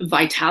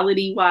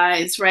 vitality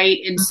wise.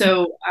 Right. And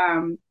so,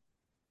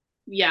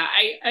 yeah,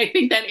 I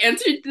think that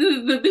answered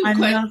the I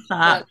question. love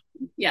that.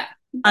 Yeah.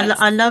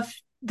 I love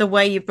the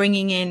way you're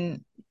bringing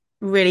in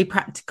really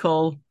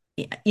practical,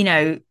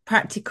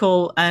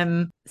 practical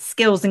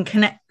skills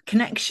and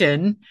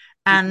connection,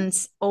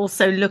 and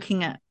also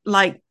looking at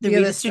like the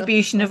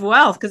redistribution of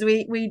wealth, because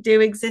we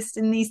do exist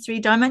in these three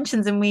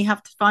dimensions, and we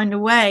have to find a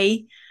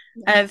way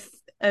of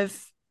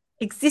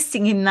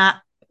existing in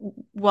that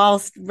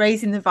whilst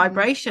raising the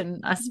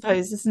vibration, I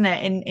suppose, isn't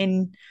it,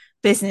 in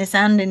business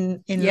and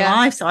in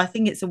life. So I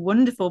think it's a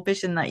wonderful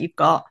vision that you've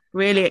got,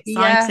 really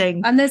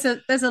exciting. And there's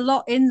a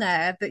lot in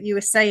there that you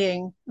were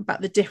saying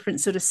about the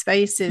different sort of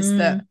spaces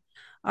that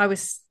I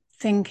was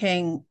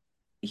thinking,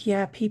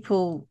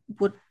 people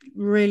would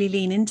really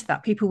lean into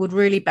that. People would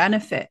really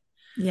benefit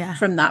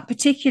from that,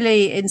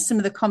 particularly in some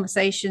of the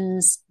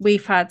conversations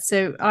we've had.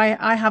 So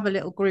I have a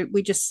little group.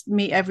 We just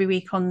meet every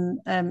week on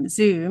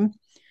Zoom,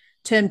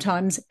 term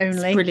times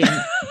only.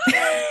 Brilliant.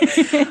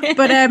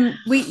 But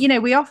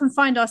we often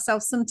find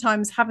ourselves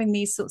sometimes having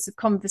these sorts of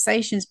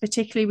conversations,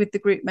 particularly with the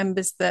group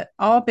members that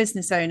are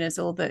business owners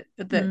or that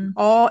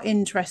are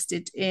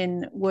interested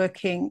in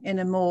working in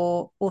a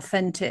more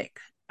authentic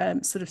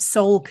sort of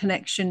soul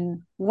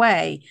connection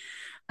way.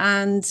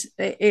 And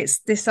it's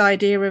this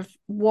idea of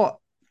what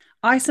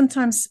I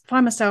sometimes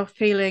find myself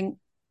feeling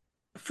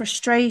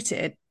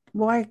frustrated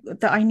why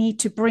that I need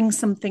to bring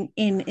something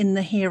in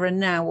the here and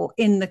now, or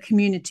in the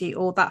community,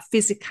 or that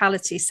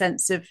physicality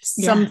sense of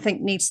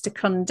something needs to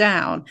come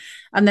down,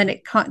 and then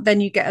it can't,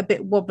 then you get a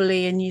bit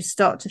wobbly and you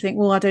start to think,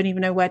 well, I don't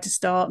even know where to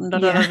start, and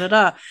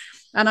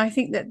and I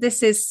think that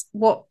this is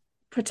what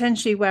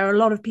potentially where a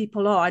lot of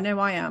people are. I know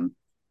I am.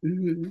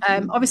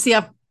 Obviously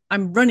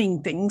I'm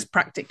running things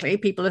practically,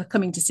 people are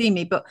coming to see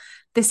me, but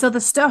this other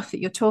stuff that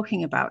you're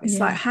talking about, it's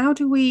like, how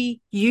do we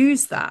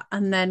use that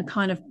and then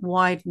kind of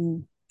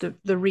widen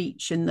the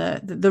reach and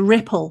the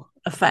ripple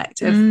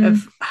effect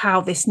of how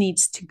this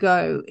needs to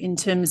go, in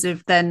terms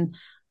of then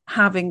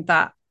having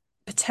that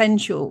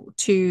potential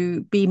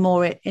to be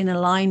more in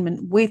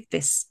alignment with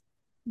this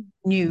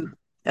new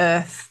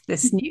earth,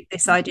 this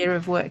idea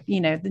of work,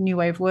 the new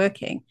way of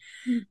working,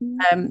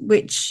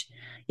 which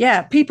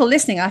people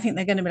listening, I think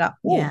they're going to be like,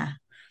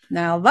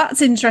 now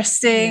that's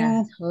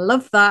interesting,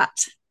 love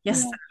that,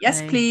 yes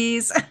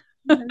please.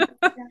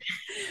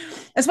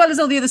 As well as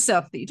all the other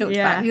stuff that you talked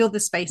about, the other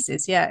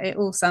spaces. It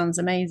all sounds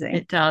amazing.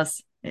 It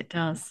does.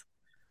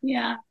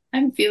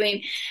 I'm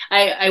feeling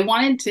I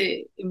wanted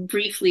to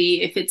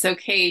briefly, if it's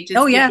okay,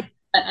 just give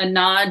a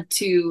nod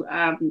to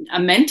a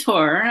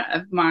mentor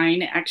of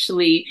mine,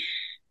 actually,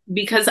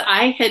 because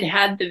I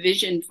had the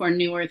vision for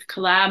New Earth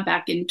Collab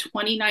back in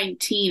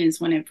 2019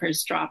 is when it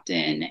first dropped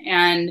in,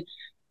 and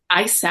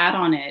I sat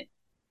on it,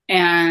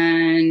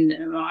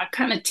 and I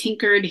kind of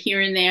tinkered here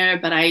and there,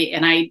 but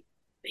I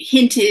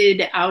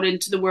hinted out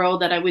into the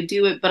world that I would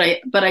do it,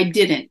 but I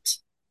didn't.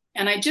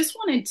 And I just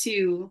wanted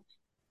to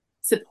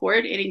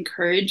support and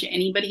encourage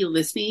anybody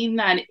listening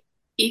that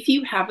if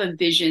you have a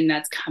vision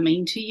that's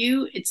coming to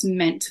you, it's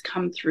meant to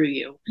come through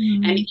you.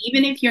 And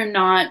even if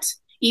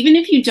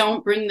you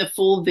don't bring the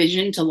full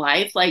vision to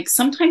life, like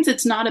sometimes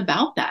it's not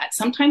about that.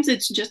 Sometimes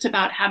it's just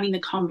about having the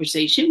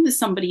conversation with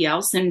somebody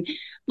else, and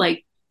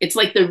like, it's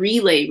like the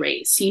relay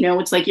race,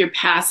 it's like you're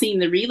passing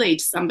the relay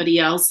to somebody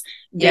else.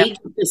 They get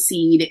the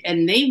seed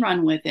and they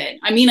run with it.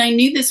 I mean, I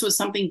knew this was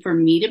something for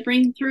me to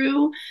bring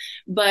through,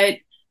 but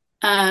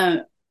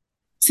to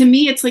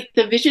me, it's like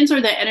the visions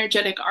or the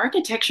energetic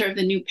architecture of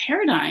the new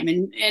paradigm.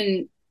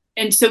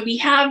 And so we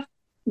have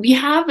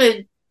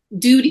a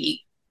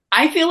duty.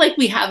 I feel like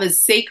we have a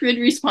sacred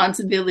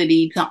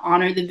responsibility to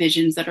honor the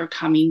visions that are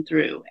coming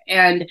through.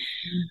 And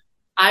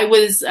I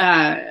was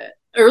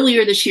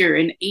earlier this year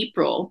in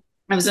April,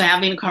 I was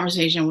having a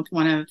conversation with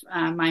one of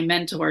my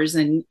mentors,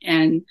 and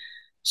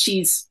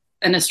she's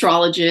an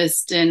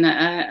astrologist and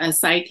a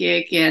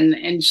psychic,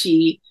 and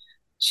she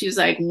was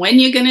like, when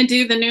you going to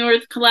do the New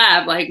Earth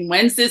Collab? Like,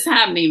 when's this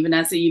happening,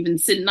 Vanessa? You've been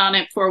sitting on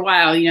it for a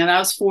while. That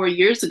was 4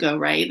 years ago,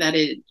 right? That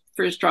it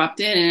first dropped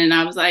in. And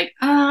I was like,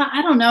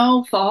 I don't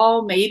know,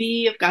 fall,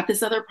 maybe. I've got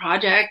this other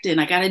project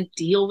and I got to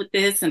deal with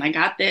this, and I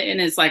got that.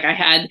 And it's like, I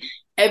had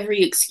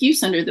every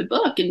excuse under the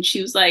book. And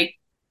she was like,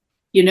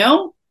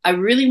 I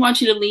really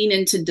want you to lean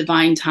into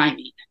divine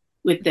timing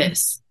with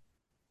this,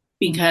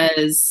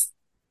 because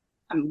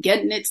I'm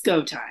getting its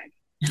go time.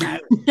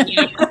 That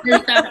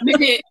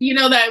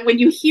when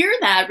you hear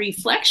that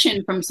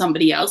reflection from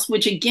somebody else,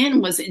 which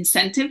again was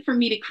incentive for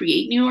me to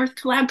create New Earth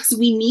Collab, because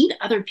we need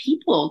other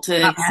people to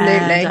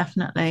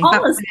definitely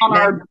call us on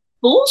our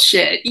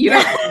bullshit,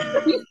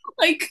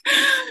 like,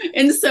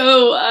 and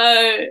so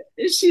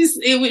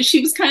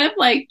she was kind of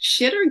like,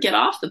 shit or get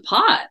off the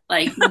pot,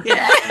 like.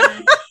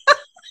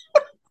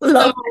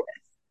 So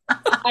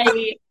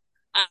I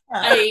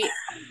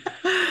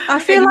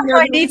feel like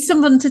I need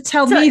someone to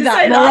tell me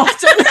that more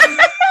often.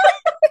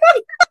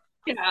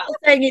 I'm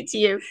saying it to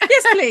you.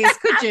 Yes, please.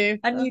 Could you?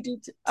 And you do.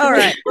 All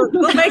right.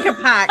 We'll make a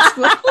pact.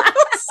 We'll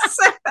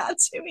say that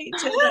to each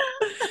other.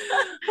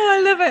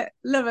 I love it.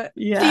 Love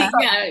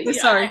it.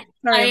 Sorry.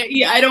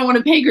 I don't want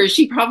to peg her.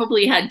 She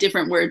probably had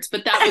different words,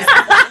 but that was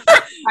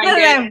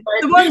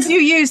The ones you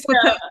used were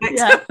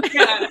perfect.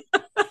 Yeah.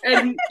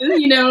 And,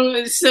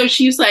 so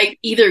she's like,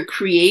 either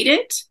create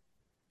it,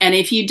 and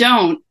if you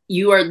don't,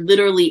 you are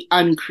literally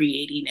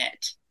uncreating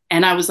it.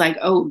 And I was like,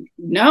 oh,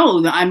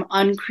 no, I'm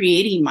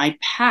uncreating my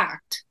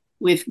pact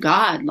with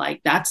God.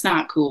 Like, that's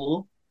not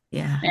cool.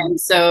 Yeah. And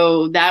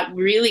so that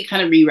really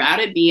kind of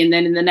rerouted me. And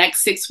then in the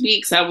next 6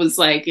 weeks, I was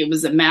like, it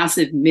was a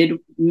massive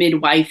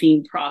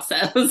midwifing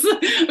process,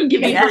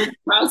 giving birth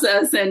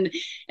process.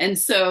 And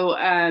so,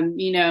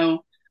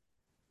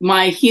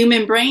 my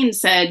human brain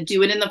said,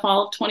 do it in the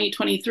fall of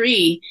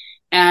 2023.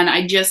 And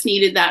I just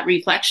needed that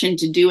reflection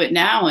to do it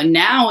now. And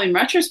now in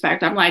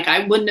retrospect, I'm like,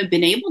 I wouldn't have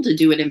been able to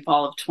do it in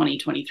fall of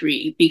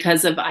 2023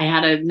 because I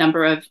had a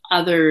number of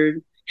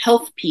other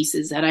health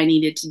pieces that I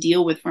needed to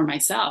deal with for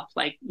myself,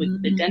 like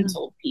with the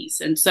dental piece.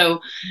 And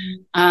so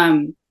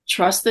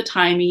trust the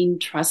timing,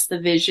 trust the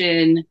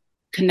vision,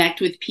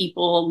 connect with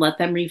people, let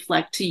them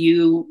reflect to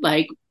you,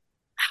 like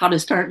how to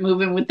start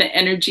moving with the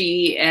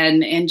energy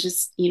and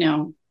just,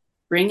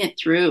 bring it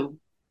through.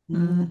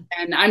 And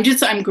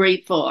I'm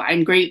grateful.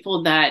 I'm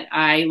grateful that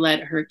I let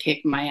her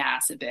kick my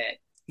ass a bit.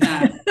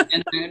 And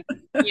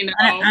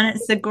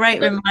it's a great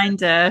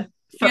reminder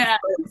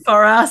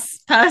for us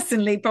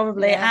personally,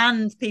 probably,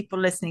 and people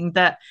listening,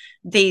 that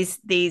these,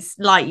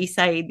 like you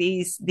say,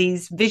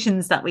 these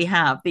visions that we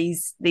have, the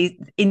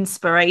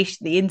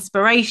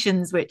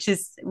inspirations, which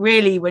is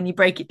really, when you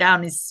break it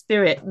down, is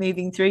spirit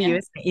moving through you,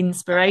 isn't it?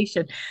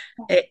 Inspiration.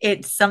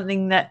 It's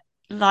something that,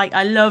 like,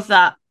 I love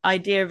that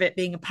idea of it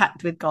being a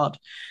pact with God.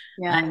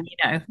 And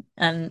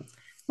and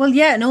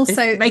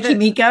also making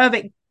me go a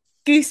bit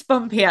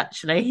goosebumpy,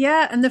 actually.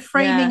 And the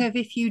framing of,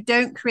 if you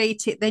don't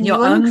create it, then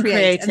you're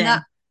uncreate,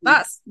 and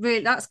that's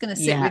going to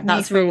sit with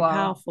me for really a while.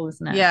 Powerful,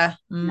 isn't it?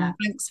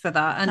 Thanks for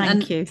that. And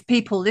Thank you.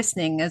 People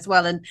listening as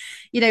well. And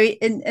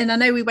and I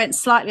know we went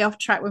slightly off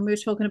track when we were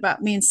talking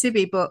about me and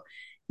Sibby, but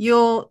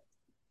you're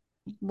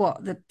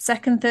the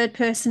second, third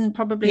person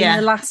probably in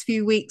the last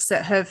few weeks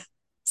that have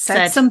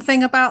said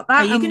something about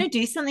that. Are you going to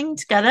do something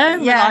together?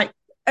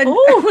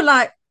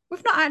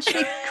 We've not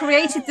actually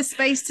created the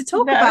space to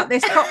talk about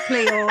this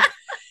properly,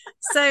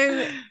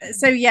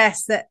 so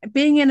yes, that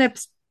being in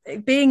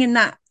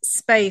that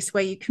space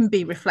where you can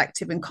be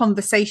reflective and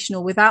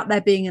conversational without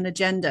there being an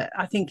agenda,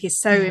 I think is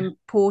so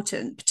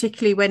important,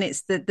 particularly when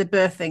it's the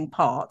birthing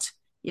part,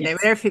 where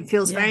everything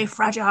feels very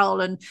fragile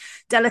and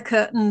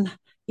delicate, and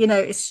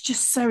it's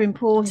just so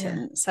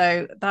important.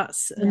 So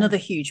that's another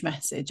huge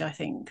message, I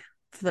think,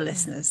 for the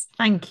listeners.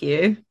 Thank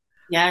you.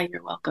 Yeah,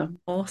 you're welcome.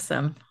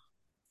 Awesome.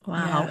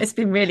 Wow. It's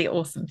been really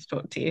awesome to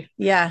talk to you.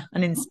 Yeah.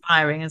 And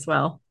inspiring as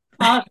well.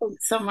 Oh,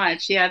 thanks so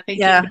much. Yeah, thank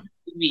you for having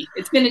me.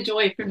 It's been a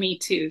joy for me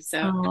too.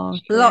 So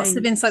lots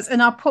of insights.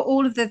 And I'll put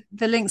all of the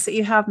links that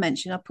you have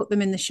mentioned, I'll put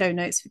them in the show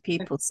notes for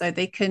people so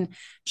they can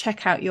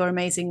check out your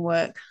amazing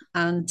work.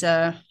 And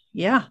I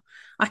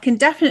can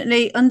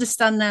definitely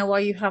understand now why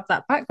you have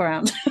that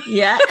background.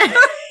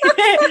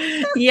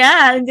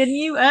 And the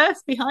new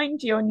earth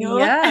behind you on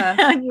your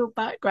on your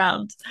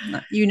background,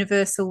 that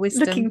universal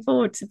wisdom. Looking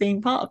forward to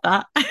being part of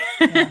that.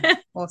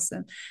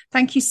 Awesome.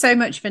 Thank you so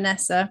much,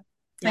 Vanessa.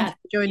 Thank you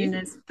for joining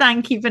us.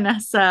 Thank you,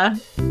 Vanessa.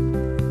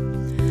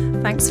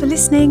 Thanks for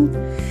listening.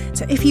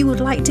 So if you would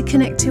like to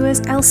connect to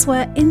us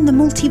elsewhere in the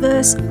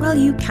multiverse, well,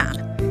 you can.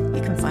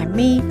 You can find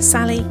me,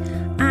 Sally,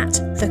 at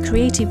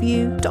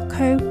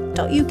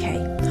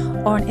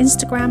thecreativeyou.co.uk or on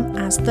Instagram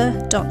as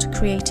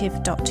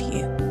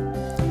the.creative.you.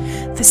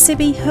 For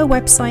Sibby, her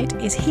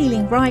website is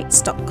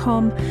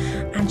healingrights.com,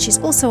 and she's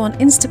also on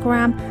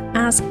Instagram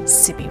as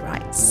Sibby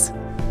Writes.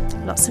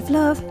 Lots of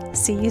love.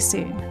 See you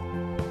soon.